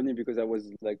 Like, it's funny because I was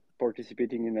like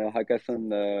participating in a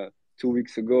hackathon 2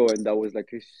 weeks ago, and that was like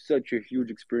such a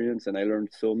huge experience, and I learned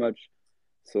so much.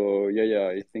 So yeah,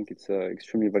 I think it's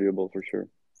extremely valuable for sure.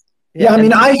 Yeah, I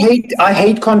mean, I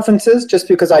hate conferences just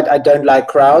because I don't like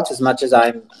crowds as much as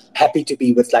I'm happy to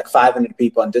be with like 500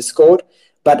 people on Discord.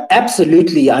 But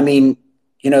absolutely, I mean,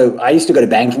 I used to go to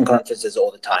banking conferences all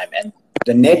the time, and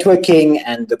the networking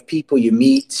and the people you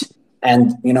meet,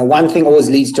 and one thing always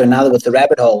leads to another with the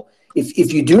rabbit hole.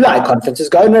 If you do like conferences,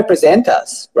 go and represent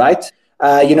us, right?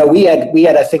 We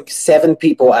had I think 7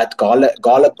 people at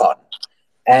GalaCon.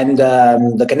 And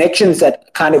the connections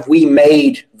that kind of we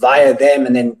made via them,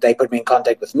 and then they put me in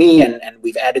contact with me, and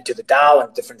we've added to the DAO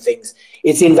and different things.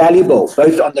 It's invaluable,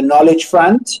 both on the knowledge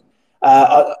front,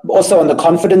 also on the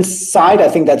confidence side. I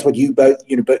think that's what you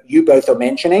both are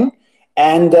mentioning,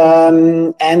 and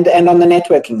on the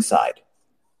networking side.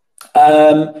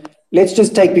 Let's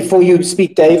just take, before you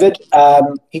speak, David,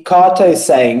 Hikato is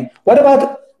saying, what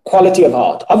about quality of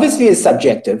art? Obviously is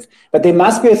subjective, but there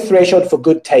must be a threshold for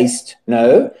good taste.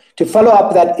 No. To follow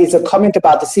up, that is a comment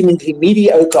about the seemingly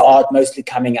mediocre art mostly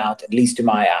coming out, at least to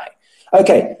my eye.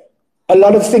 Okay, a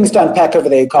lot of things to unpack over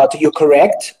there, Hikato. You're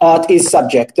correct. Art is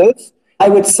subjective. I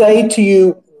would say to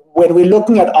you, when we're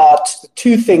looking at art, the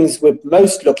 2 things we're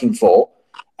most looking for,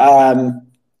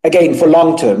 again, for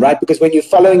long term, right? Because when you're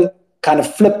following kind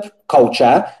of flip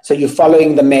culture, so you're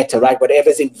following the meta, right?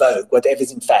 Whatever's in vogue,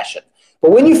 whatever's in fashion. But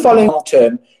when you're following long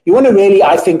term, you want to really,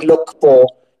 I think, look for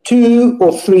 2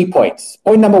 or 3 points.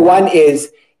 Point number 1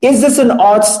 is this an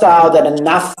art style that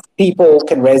enough people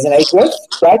can resonate with,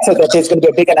 right? So that there's going to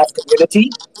be a big enough community.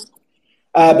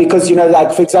 Because,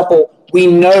 like, for example, we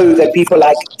know that people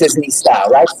like Disney style,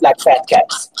 right? Like Fat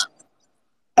Cats.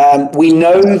 We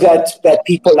know that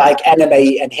people like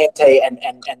anime and hentai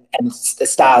and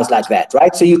styles like that,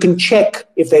 right? So you can check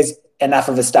if there's enough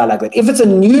of a style like that. If it's a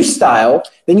new style,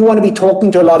 then you want to be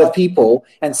talking to a lot of people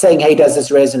and saying, hey, does this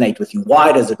resonate with you?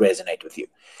 Why does it resonate with you?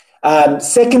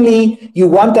 Secondly, you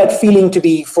want that feeling to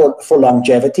be for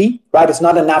longevity, right? It's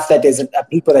not enough that there's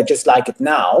people that just like it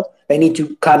now. They need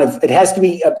to it has to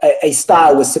be a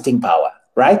style with sitting power,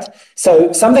 right?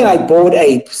 So something like Bored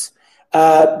Apes,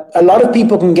 a lot of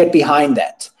people can get behind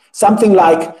that. Something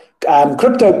like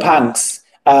CryptoPunks,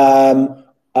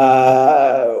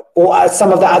 or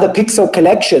some of the other pixel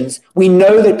collections, we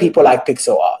know that people like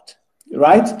pixel art,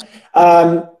 right?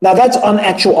 Now that's on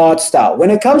actual art style.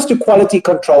 When it comes to quality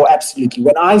control, absolutely.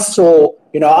 When I saw,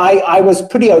 I was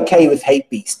pretty okay with Hate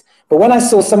Beast, but when I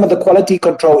saw some of the quality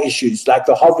control issues, like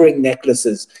the hovering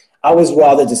necklaces, I was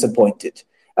rather disappointed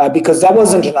because that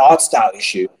wasn't an art style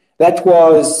issue. That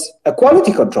was a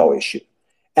quality control issue.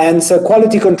 And so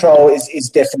quality control is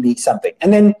definitely something.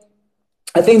 And then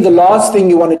I think the last thing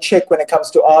you want to check when it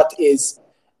comes to art is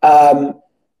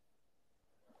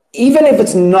even if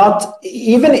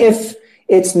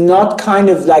it's not kind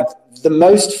of like the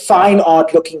most fine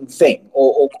art looking thing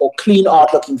or clean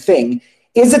art looking thing,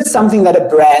 is it something that a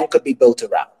brand could be built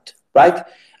around, right?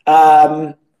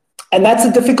 And that's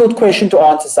a difficult question to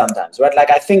answer sometimes, right?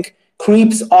 Like I think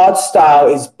Creep's art style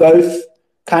is both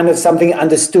kind of something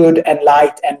understood and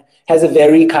liked and has a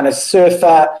very kind of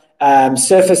surfer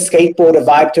skateboarder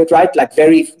vibe to it, right? Like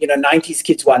very, 90s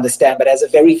kids will understand, but has a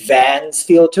very Vans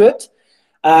feel to it.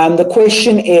 The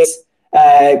question is,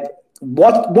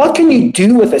 what can you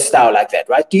do with a style like that,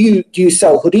 right? Do you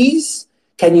sell hoodies?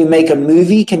 Can you make a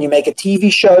movie? Can you make a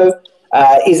TV show?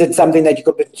 Is it something that you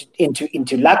could put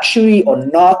into luxury or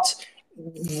not?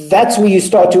 That's where you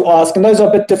start to ask, and those are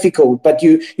a bit difficult, but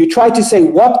you try to say,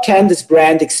 what can this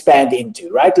brand expand into,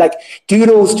 right? Like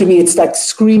Doodles, to me, it's like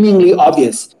screamingly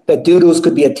obvious that Doodles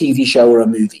could be a TV show or a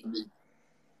movie.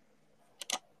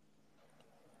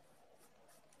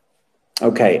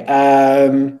 Okay.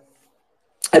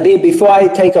 Before I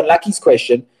take on Lucky's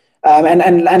question,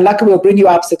 and Lucky will bring you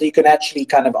up so that you can actually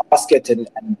kind of ask it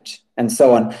and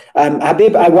so on.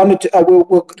 Habib, I want to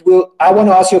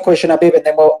ask you a question, Habib, and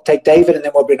then we'll take David, and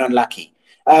then we'll bring on Lucky.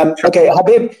 Okay,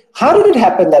 Habib, how did it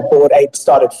happen that Bored Ape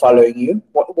started following you?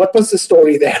 What was the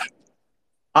story there?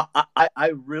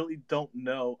 I really don't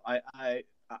know. I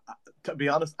to be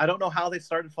honest, I don't know how they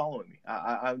started following me.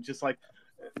 I'm just like,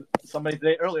 somebody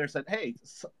today earlier said, "Hey,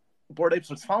 Bored Apes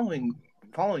was following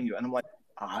you," and I'm like,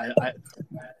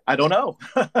 I don't know.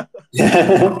 They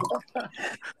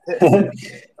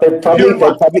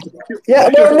probably, yeah.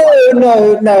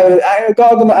 No.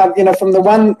 From the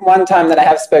one time that I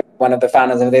have spoken to one of the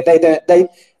founders of it, they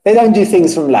don't do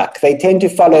things from luck. They tend to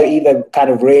follow either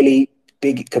kind of really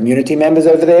big community members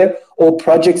over there or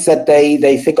projects that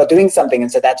they think are doing something,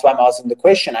 and so that's why I'm asking the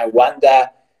question. I wonder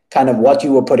kind of what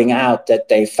you were putting out that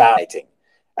they found.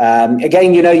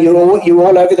 Again, you're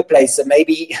all over the place, so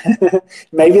maybe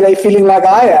maybe they're feeling like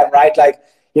I am, right? Like,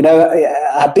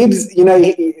 Habib's,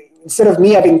 instead of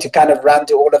me having to kind of run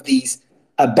to all of these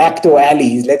backdoor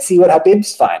alleys, let's see what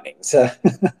Habib's finding. So,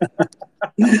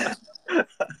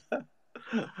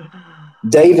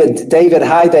 David,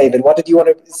 hi, David. What did you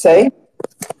want to say?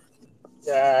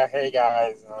 Yeah, hey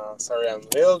guys. Sorry, I'm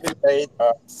a little bit late.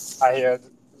 I heard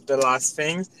the last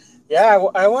things. Yeah,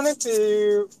 I wanted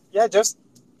to. Yeah,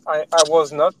 I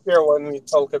was not here when we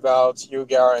talked about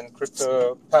Yuga and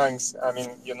CryptoPunks. I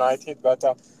mean, United, but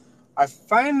I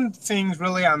find things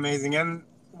really amazing. And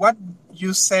what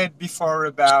you said before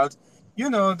about,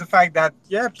 the fact that,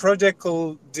 project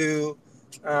could do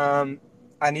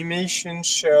animation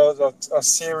shows or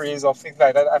series or things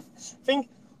like that. I think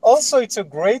also it's a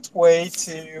great way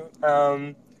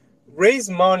to raise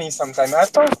money sometimes. I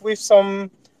talked with some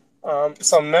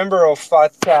member of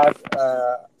Fat Cat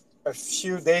a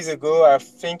few days ago. I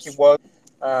think it was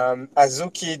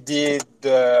Azuki did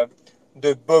the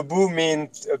Babu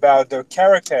mint about the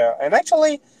character, and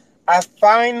actually I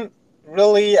find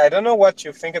really, I don't know what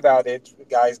you think about it,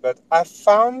 guys, but I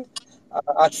found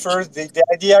at first the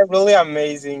idea really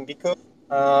amazing because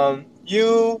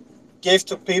you gave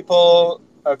to people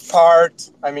a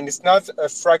part. I mean, it's not a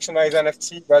fractionalized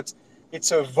NFT, but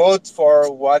it's a vote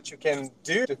for what you can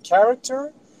do, the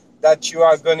character that you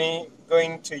are going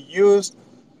to use,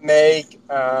 make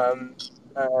an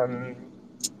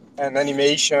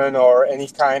animation or any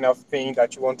kind of thing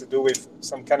that you want to do with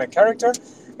some kind of character.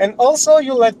 And also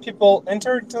you let people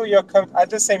enter into your at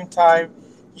the same time,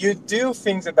 you do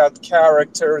things about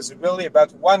characters, really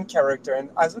about one character. And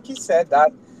Azuki said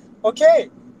that, okay,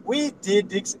 we did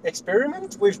this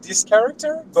experiment with this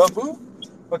character, Babu.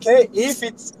 Okay, if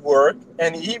it worked,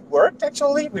 and it worked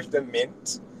actually with the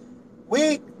mint,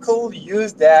 we could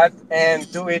use that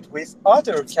and do it with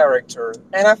other characters.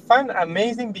 And I find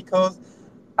amazing because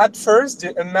at first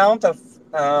the amount of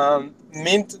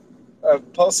mint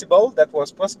that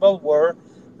was possible were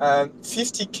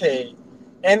 50K.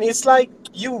 And it's like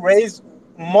you raise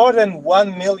more than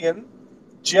 1 million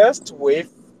just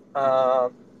with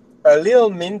a little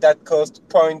mint that cost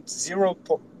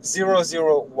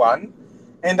 0.0001.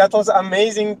 And that was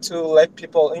amazing to let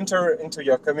people enter into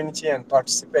your community and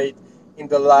participate in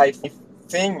the live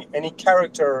thing, any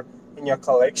character in your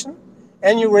collection.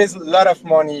 And you raise a lot of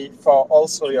money for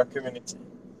also your community.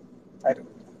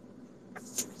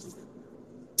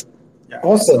 Yeah.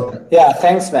 Awesome. Yeah,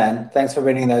 thanks, man. Thanks for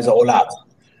bringing those all up.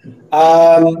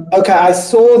 Okay, I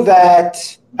saw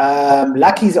that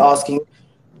Lucky's asking,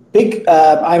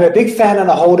 I'm a big fan and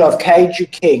a holder of Kaiju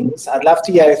Kings. I'd love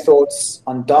to hear your thoughts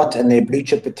on DOT and their blue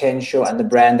chip potential and the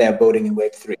brand they're building in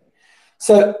Web3.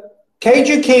 So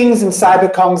Kaiju Kings and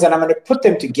CyberKongs, and I'm going to put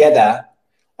them together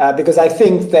because I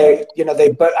think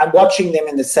I'm watching them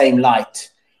in the same light.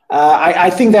 I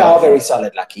think they are very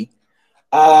solid, Lucky.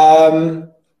 But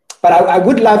I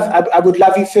would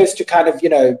love you first to kind of,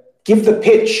 give the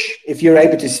pitch, if you're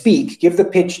able to speak, give the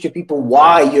pitch to people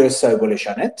why you're so bullish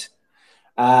on it.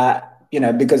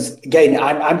 Because again,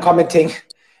 I'm commenting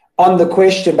on the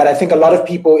question, but I think a lot of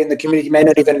people in the community may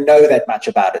not even know that much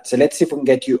about it. So let's see if we can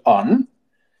get you on.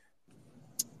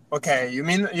 Okay, you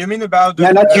mean about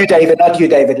no, not you, David.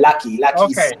 Lucky.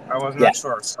 Okay, I was not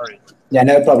sure. Sorry. Yeah,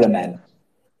 no problem, man.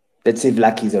 Let's see if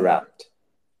Lucky's around.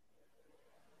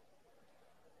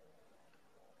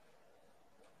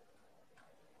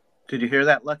 Did you hear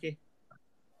that, Lucky?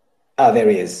 Oh, there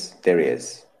he is.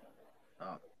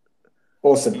 Oh.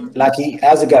 Awesome. Lucky,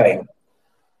 how's it going?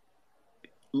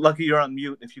 Lucky, you're on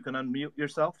mute. If you can unmute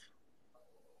yourself.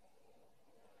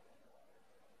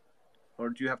 Or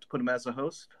do you have to put him as a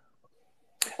host?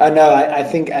 No, I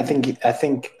think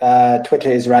Twitter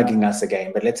is ragging us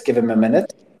again, but let's give him a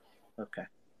minute. Okay.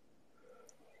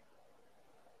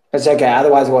 It's okay.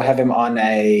 Otherwise, we'll have him on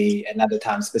another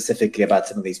time specifically about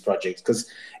some of these projects, because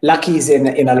Lucky's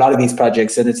in a lot of these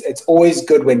projects, and it's always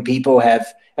good when people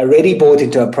have already bought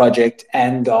into a project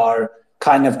and are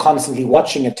kind of constantly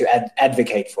watching it to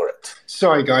advocate for it.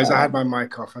 Sorry, guys, I had my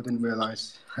mic off. I didn't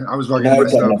realize. I was logging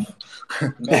myself.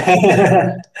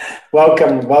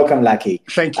 Welcome, Lucky.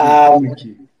 Thank you. Thank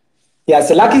you. Yeah,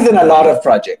 so Lucky's in a lot of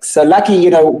projects. So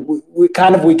Lucky,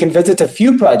 we can visit a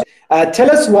few projects.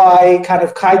 Tell us why kind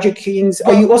of Kaiju Kings.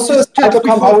 Are you also a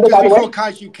Cybercom holder, by the way? Before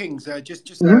Kaiju Kings,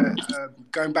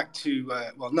 going back to,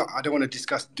 I don't want to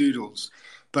discuss Doodles,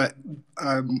 but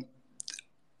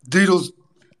Doodles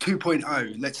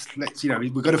 2.0. Let's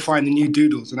we've got to find the new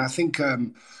Doodles. And I think I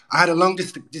had a long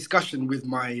discussion with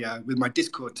my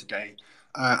Discord today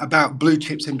about blue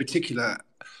chips in particular,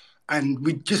 and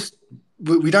we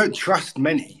don't trust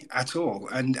many at all.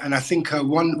 And I think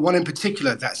one in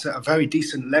particular that's at a very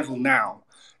decent level now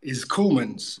is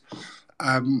Coolman's.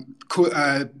 I'm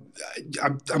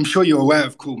sure you're aware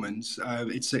of Coolman's.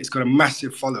 It's got a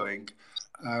massive following,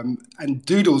 and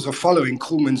Doodles are following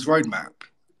Coolman's roadmap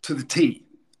to the T.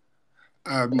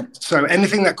 So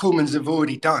anything that Coolman's have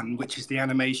already done, which is the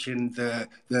animation,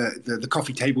 the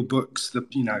coffee table books, the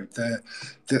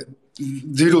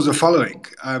Doodles are following.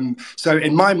 So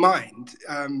in my mind,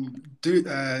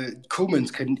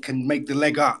 Coolman's can make the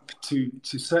leg up to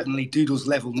certainly Doodles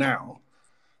level now.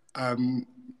 And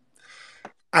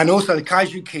also the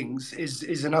Kaiju Kings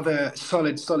is another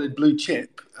solid blue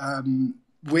chip,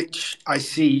 which I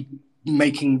see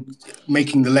making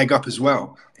the leg up as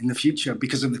well in the future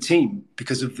because of the team,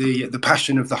 because of the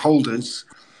passion of the holders,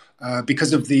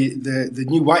 because of the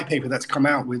new white paper that's come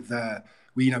out with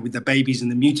the babies and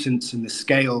the mutants and the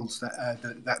scales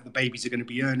that the babies are going to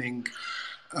be earning.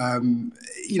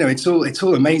 It's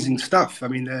all amazing stuff. I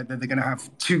mean, they're going to have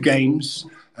 2 games.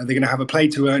 They're going to have a play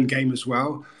to earn game as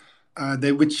well.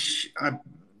 Which I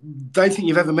don't think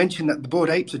you've ever mentioned that the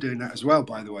Bored Apes are doing that as well,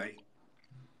 by the way.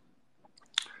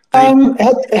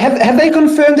 Have they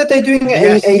confirmed that they're doing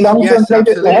a long-term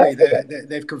play to earn?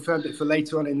 They've confirmed it for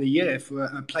later on in the year for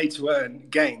a play to earn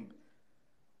game.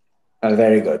 Oh,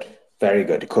 very good. Very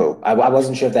good. Cool. I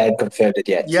wasn't sure if they had confirmed it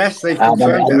yet. Yes, they've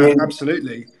confirmed it.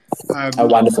 Absolutely.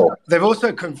 Wonderful. They've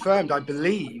also confirmed, I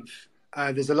believe,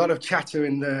 there's a lot of chatter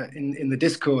in the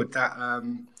Discord that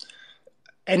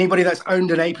anybody that's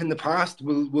owned an ape in the past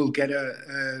will get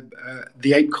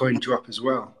the ape coin drop as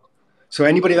well. So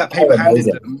anybody that paper-handed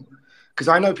them, because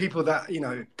I know people that,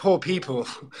 poor people,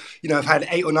 have had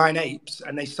 8 or 9 apes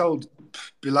and they sold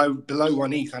below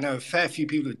 1 ETH. I know a fair few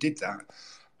people who did that.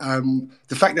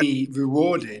 The fact that he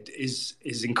rewarded is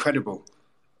incredible.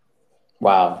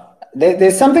 Wow.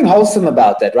 There's something wholesome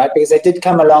about that, right? Because they did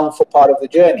come along for part of the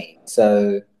journey.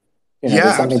 So,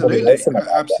 yeah, absolutely.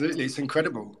 Absolutely. It's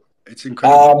incredible. It's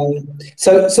incredible.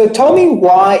 So tell me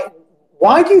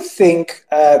why do you think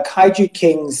Kaiju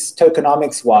Kings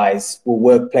tokenomics wise will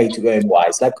work play to earn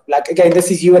wise? Like again, this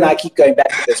is you and I keep going back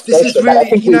to this. This is really,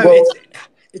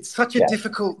 it's such a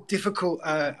difficult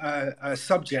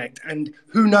subject, and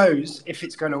who knows if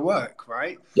it's going to work,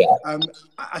 right? Yeah.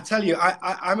 I tell you,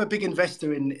 I'm a big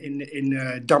investor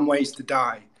in Dumb Ways to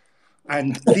Die,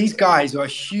 and these guys are a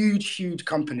huge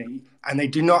company, and they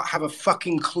do not have a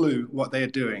fucking clue what they are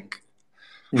doing.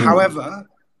 However,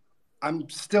 I'm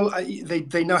still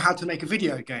they know how to make a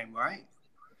video game, right?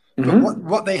 But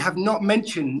what they have not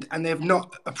mentioned and they have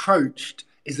not approached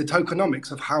is the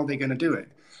tokenomics of how they're going to do it.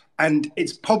 And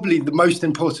it's probably the most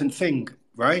important thing,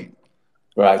 right?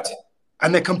 Right.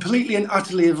 And they're completely and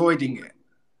utterly avoiding it.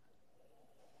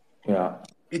 Yeah.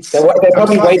 They're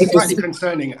probably waiting slightly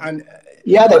concerning. And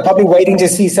yeah, they're probably waiting to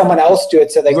see someone else do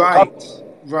it so they can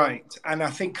Right. And I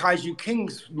think Kaiju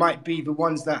Kings might be the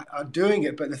ones that are doing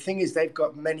it. But the thing is, they've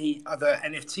got many other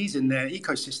NFTs in their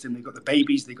ecosystem. They've got the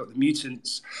babies, they've got the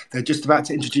mutants. They're just about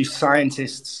to introduce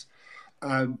scientists.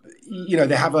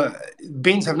 They have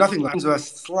beans have nothing left. Beans are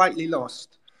slightly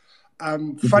lost.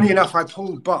 Funny enough, I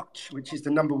pulled Botch, which is the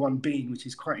 #1 bean, which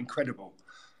is quite incredible.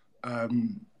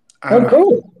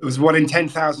 Cool. It was 1 in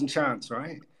 10,000 chance,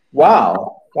 right?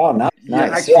 Wow. Nice. Yeah,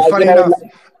 actually, funny enough,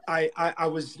 I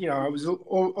was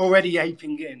already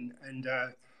aping in, and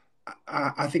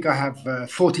I think I have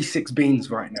 46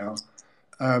 beans right now.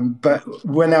 But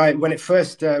when it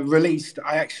first released,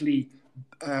 I actually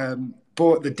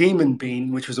bought the Demon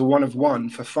Bean, which was a 1 of 1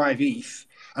 for 5 ETH,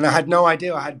 and I had no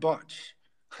idea I had Botch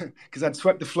because I'd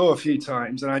swept the floor a few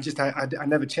times, and I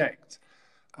never checked.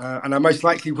 And I most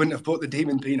likely wouldn't have bought the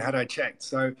Demon Bean had I checked.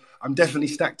 So I'm definitely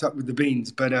stacked up with the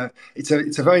beans, but it's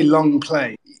a very long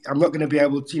play. I'm not going to be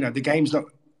able to, the game's not,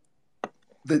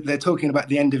 they're talking about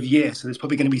the end of year, so there's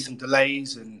probably going to be some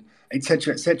delays and et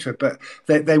cetera, but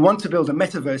they want to build a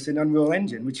metaverse in Unreal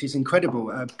Engine, which is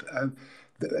incredible.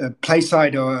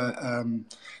 Playside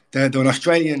they're an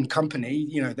Australian company,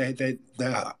 they're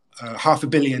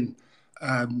 $500 million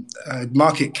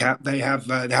market cap. They had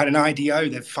an IDO.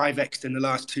 They've 5x'd in the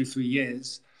last 2-3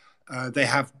 years. They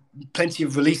have plenty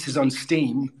of releases on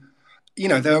Steam,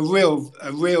 they're a real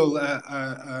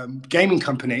gaming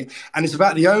company, and it's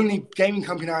about the only gaming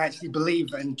company I actually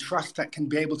believe and trust that can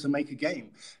be able to make a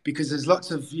game, because there's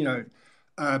lots of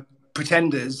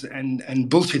pretenders and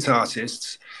bullshit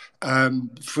artists.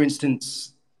 For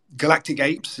instance, Galactic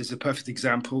Apes is a perfect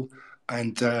example,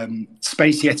 and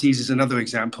Space Yetis is another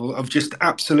example of just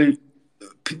absolute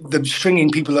them stringing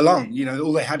people along.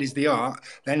 All they had is the art.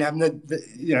 Then having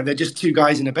they're just two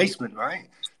guys in a basement, right?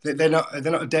 They're not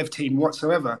a dev team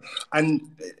whatsoever. And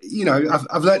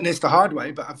I've learned this the hard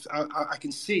way, but I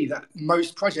can see that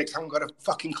most projects haven't got a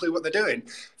fucking clue what they're doing.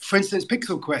 For instance,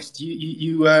 Pixel Quest,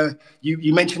 you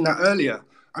mentioned that earlier.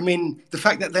 I mean, the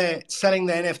fact that they're selling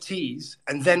their NFTs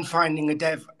and then finding a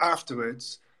dev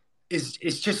afterwards is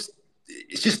just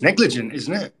negligent,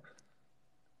 isn't it?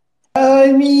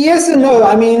 Yes and no.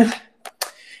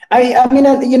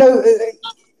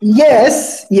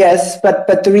 Yes,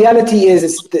 but the reality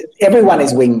is that everyone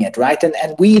is winging it, right?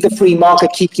 And we, the free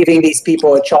market, keep giving these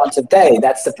people a chance a day.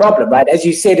 That's the problem, right? As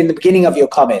you said in the beginning of your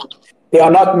comment, there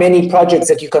are not many projects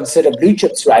that you consider blue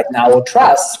chips right now or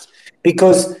trust,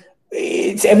 because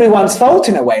it's everyone's fault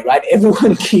in a way, right?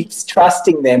 Everyone keeps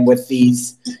trusting them with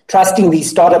these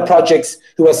startup projects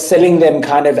who are selling them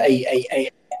kind of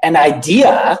an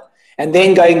idea, and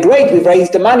then going, great, we've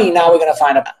raised the money, now we're going to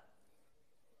find a...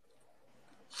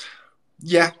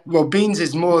 Yeah, well, Beans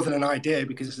is more than an idea,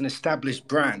 because it's an established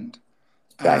brand,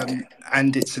 right.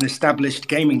 And it's an established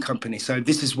gaming company. So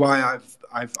this is why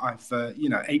I've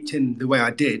aped in the way I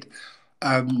did.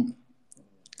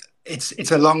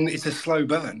 It's a slow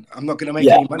burn. I'm not going to make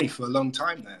any money for a long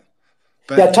time there.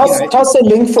 But, toss a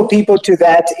link for people to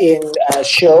that in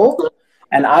show,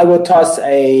 and I will toss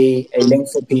a link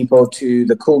for people to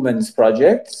the Coolmans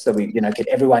project, so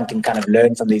everyone can kind of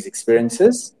learn from these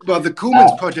experiences. Well, the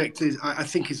Coolmans project I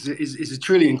think is a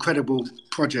truly incredible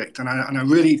project, and I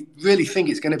really really think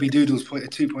it's going to be Doodles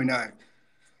 2.0.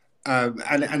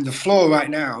 And the floor right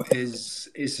now is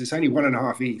it's only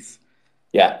 1.5 ETH.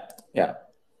 Yeah.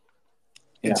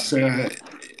 It's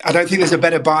I don't think there's a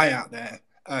better buy out there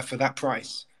for that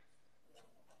price.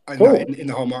 Cool. In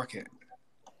the whole market.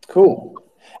 Cool.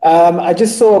 I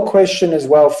just saw a question as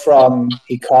well from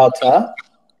Ikata.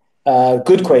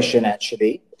 Good question,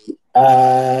 actually.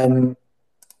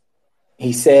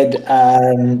 He said,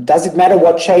 does it matter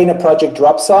what chain a project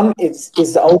drops on? Is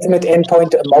the ultimate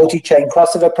endpoint a multi-chain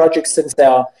crossover project, since they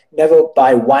are never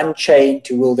by one chain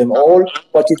to rule them all?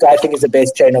 What do you guys think is the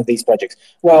best chain of these projects?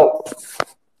 Well,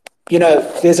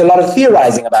 there's a lot of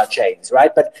theorizing about chains,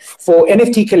 right? But for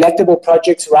NFT collectible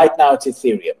projects right now, it's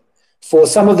Ethereum. For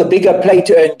some of the bigger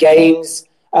play-to-earn games,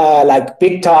 like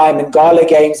Big Time and Gala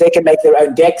Games, they can make their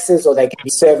own dexes, or they can be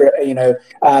server,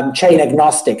 chain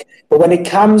agnostic. But when it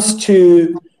comes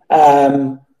to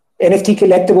NFT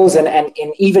collectibles and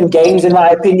even games, in my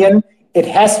opinion, it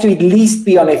has to at least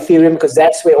be on Ethereum, because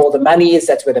that's where all the money is,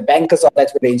 that's where the bankers are,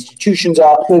 that's where the institutions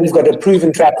are, where we've got a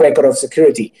proven track record of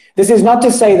security. This is not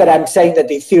to say that I'm saying that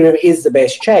the Ethereum is the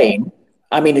best chain.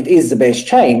 I mean, it is the best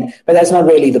chain, but that's not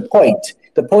really the point.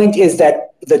 The point is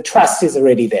that the trust is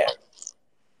already there,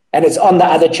 and it's on the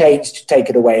other chains to take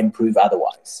it away and prove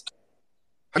otherwise.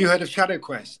 Have you heard of Shadow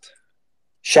Quest?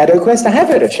 Shadow Quest? I have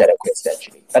heard of Shadow Quest,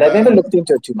 actually, but I've never looked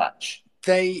into it too much.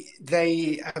 They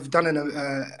have done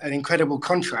an incredible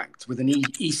contract with an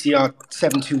ECR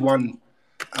 721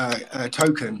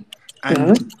 token,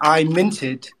 and I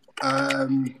minted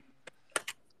 10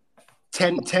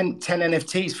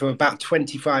 NFTs for about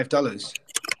 $25.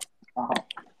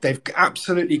 They've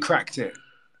absolutely cracked it.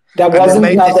 They've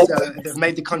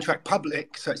made the contract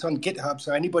public, so it's on GitHub,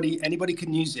 so anybody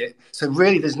can use it. So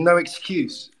really, there's no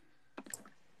excuse.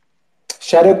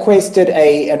 Shadow Quest did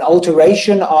an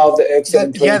alteration of the ERC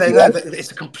 720. Yeah,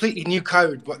 it's a completely new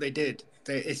code. What they did,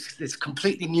 it's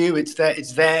completely new. It's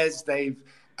theirs. They've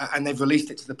released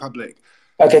it to the public.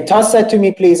 Okay, toss that to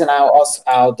me, please, and I'll ask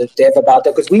the dev about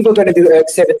that, because we were going to do ERC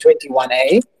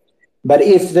 721A. But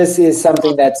if this is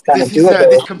something that's kind of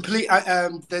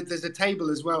doable, there's a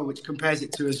table as well which compares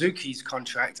it to Azuki's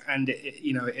contract, and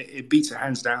it beats it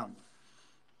hands down.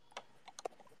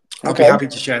 I'll be happy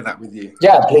to share that with you.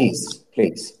 Yeah, please.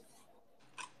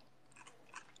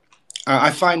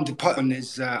 I find Polygon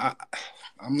is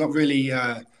I'm not really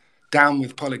down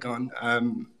with Polygon.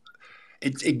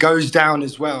 It goes down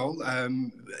as well.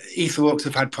 EtherOrcs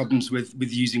have had problems with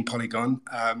using Polygon.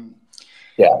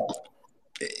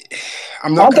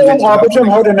 I'm not convinced. Arbitrum?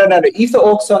 Hold on, no.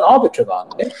 EtherOrcs on Arbitrum,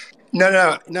 aren't they?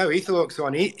 No. Etherhawks are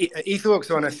on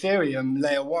Etherhawks are on Ethereum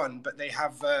layer 1, but they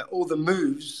have all the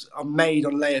moves are made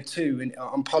on layer 2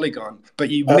 on Polygon. But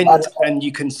you mint and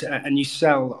you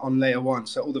sell on layer 1,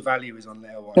 so all the value is on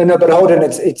layer 1. No, but hold on,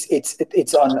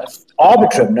 it's on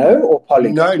Arbitrum, no, or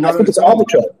Polygon? No, I think it's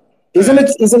Arbitrum.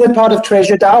 Isn't it part of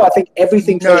Treasure DAO? I think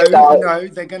everything Treasure DAO. No,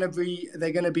 they're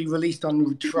going to be released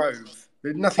on Trove.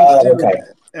 There's nothing to do with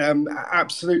it.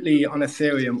 Absolutely on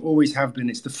Ethereum, always have been.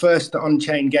 It's the first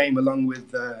on-chain game along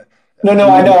with. No,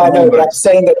 I know, but I'm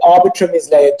saying that Arbitrum is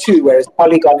layer 2, whereas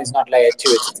Polygon is not layer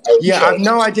 2. I have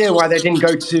no idea why they didn't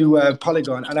go to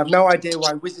Polygon, and I've no idea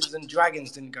why Wizards and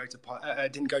Dragons didn't go to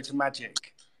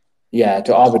Magic. Yeah,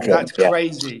 to Arbitrum. That's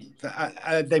crazy.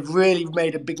 They've really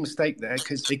made a big mistake there,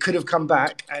 because they could have come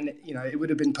back and it would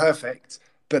have been perfect,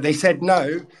 but they said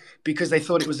no because they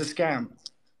thought it was a scam.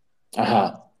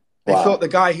 They thought the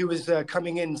guy who was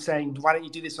coming in saying, "Why don't you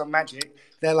do this on Magic?"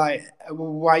 They're like,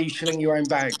 "Well, why are you shilling your own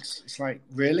bags?" It's like,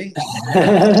 really?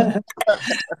 That's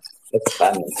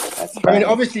funny. I mean,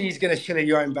 obviously he's going to shill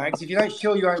your own bags. If you don't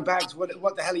shill your own bags, what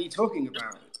the hell are you talking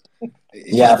about?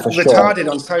 It's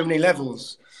retarded on so many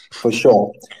levels. For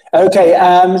sure. Okay,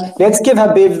 let's give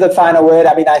Habib the final word.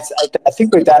 I mean, I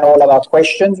think we've done all of our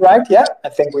questions, right? Yeah, I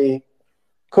think we...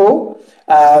 Cool.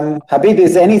 Habib,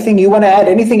 is there anything you want to add?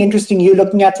 Anything interesting you're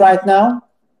looking at right now?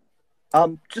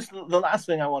 Just the last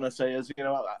thing I want to say is,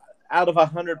 out of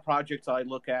 100 projects I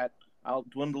look at, I'll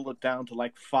dwindle it down to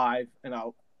like 5, and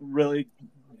I'll really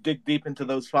dig deep into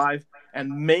those 5.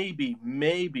 And maybe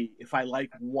if I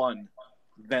like one,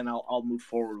 then I'll move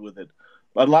forward with it.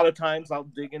 But a lot of times I'll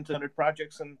dig into 100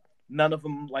 projects and none of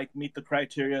them meet the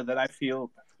criteria that I feel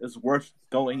is worth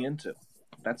going into.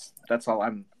 That's all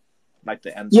I'm like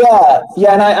to end. Yeah,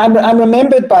 and I'm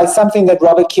remembered by something that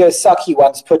Robert Kiyosaki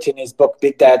once put in his book,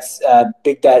 Rich Dad,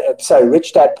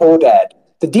 Poor Dad.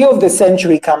 The deal of the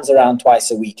century comes around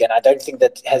twice a week, and I don't think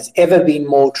that has ever been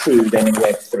more true than in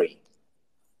Web3.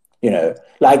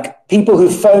 Like people who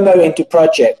FOMO into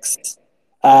projects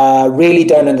really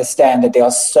don't understand that there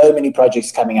are so many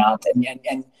projects coming out,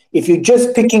 and if you're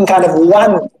just picking kind of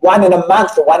one in a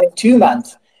month or one in 2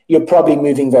 months, you're probably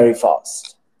moving very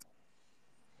fast.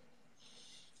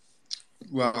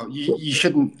 Well, you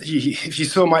shouldn't. If you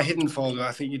saw my hidden folder,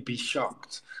 I think you'd be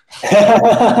shocked.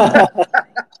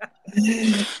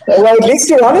 Well, at least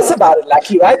you're honest about it,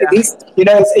 Lucky, right? Yeah. At least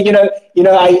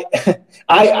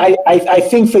I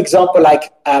think, for example,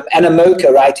 like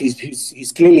Animoca, right?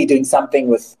 Who's clearly doing something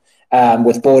with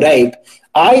Bored Ape.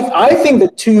 I think the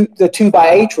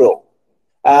 2x8 rule,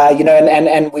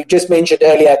 and we just mentioned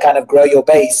earlier, kind of grow your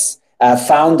base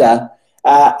founder.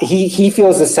 He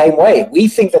feels the same way. We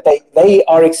think that they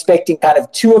are expecting kind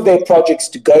of 2 of their projects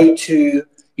to go to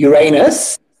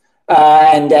Uranus,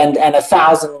 and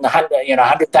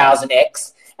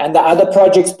 100,000x, and the other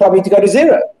projects probably to go to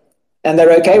 0, and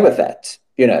they're okay with that.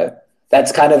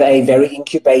 That's kind of a very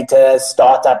incubator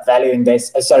startup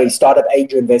startup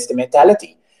angel investor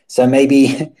mentality. So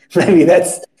maybe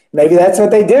that's what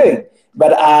they're doing.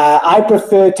 But I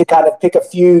prefer to kind of pick a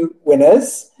few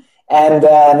winners. And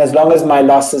as long as my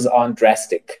losses aren't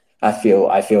drastic, I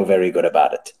feel very good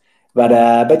about it.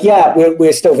 But yeah,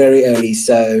 we're still very early,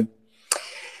 so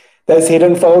those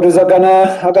hidden folders are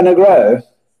gonna grow.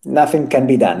 Nothing can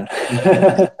be done.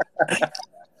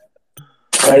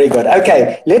 Very good.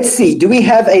 Okay, let's see. Do we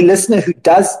have a listener who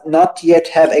does not yet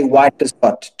have a whitelist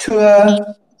spot?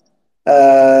 Tour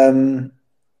the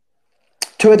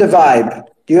Vibe.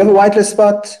 Do you have a whitelist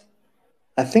spot?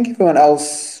 I think everyone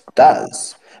else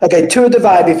does. Okay, Tour the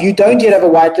Vibe. If you don't yet have a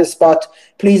whitelist spot,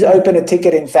 please open a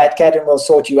ticket in Fat Cat and we'll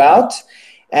sort you out.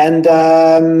 And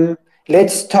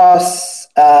let's toss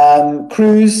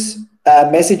Cruz.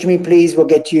 Message me, please. We'll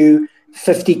get you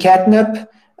 50 catnip.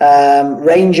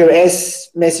 Ranger S,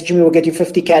 message me. We'll get you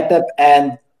 50 catnip.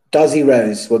 And Dozzy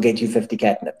Rose will get you 50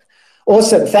 catnip.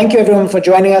 Awesome. Thank you, everyone, for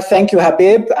joining us. Thank you,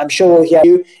 Habib. I'm sure we'll hear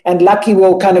you. And Lucky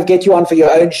will kind of get you on for your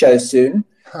own show soon.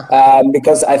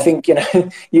 Because I think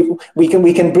we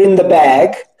can bring the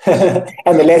bag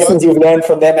and the lessons you've learned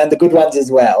from them and the good ones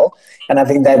as well, and I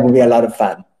think that will be a lot of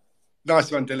fun. Nice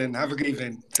one, Dylan. Have a good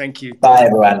evening. Thank you. Bye,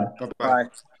 everyone. Bye.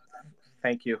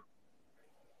 Thank you.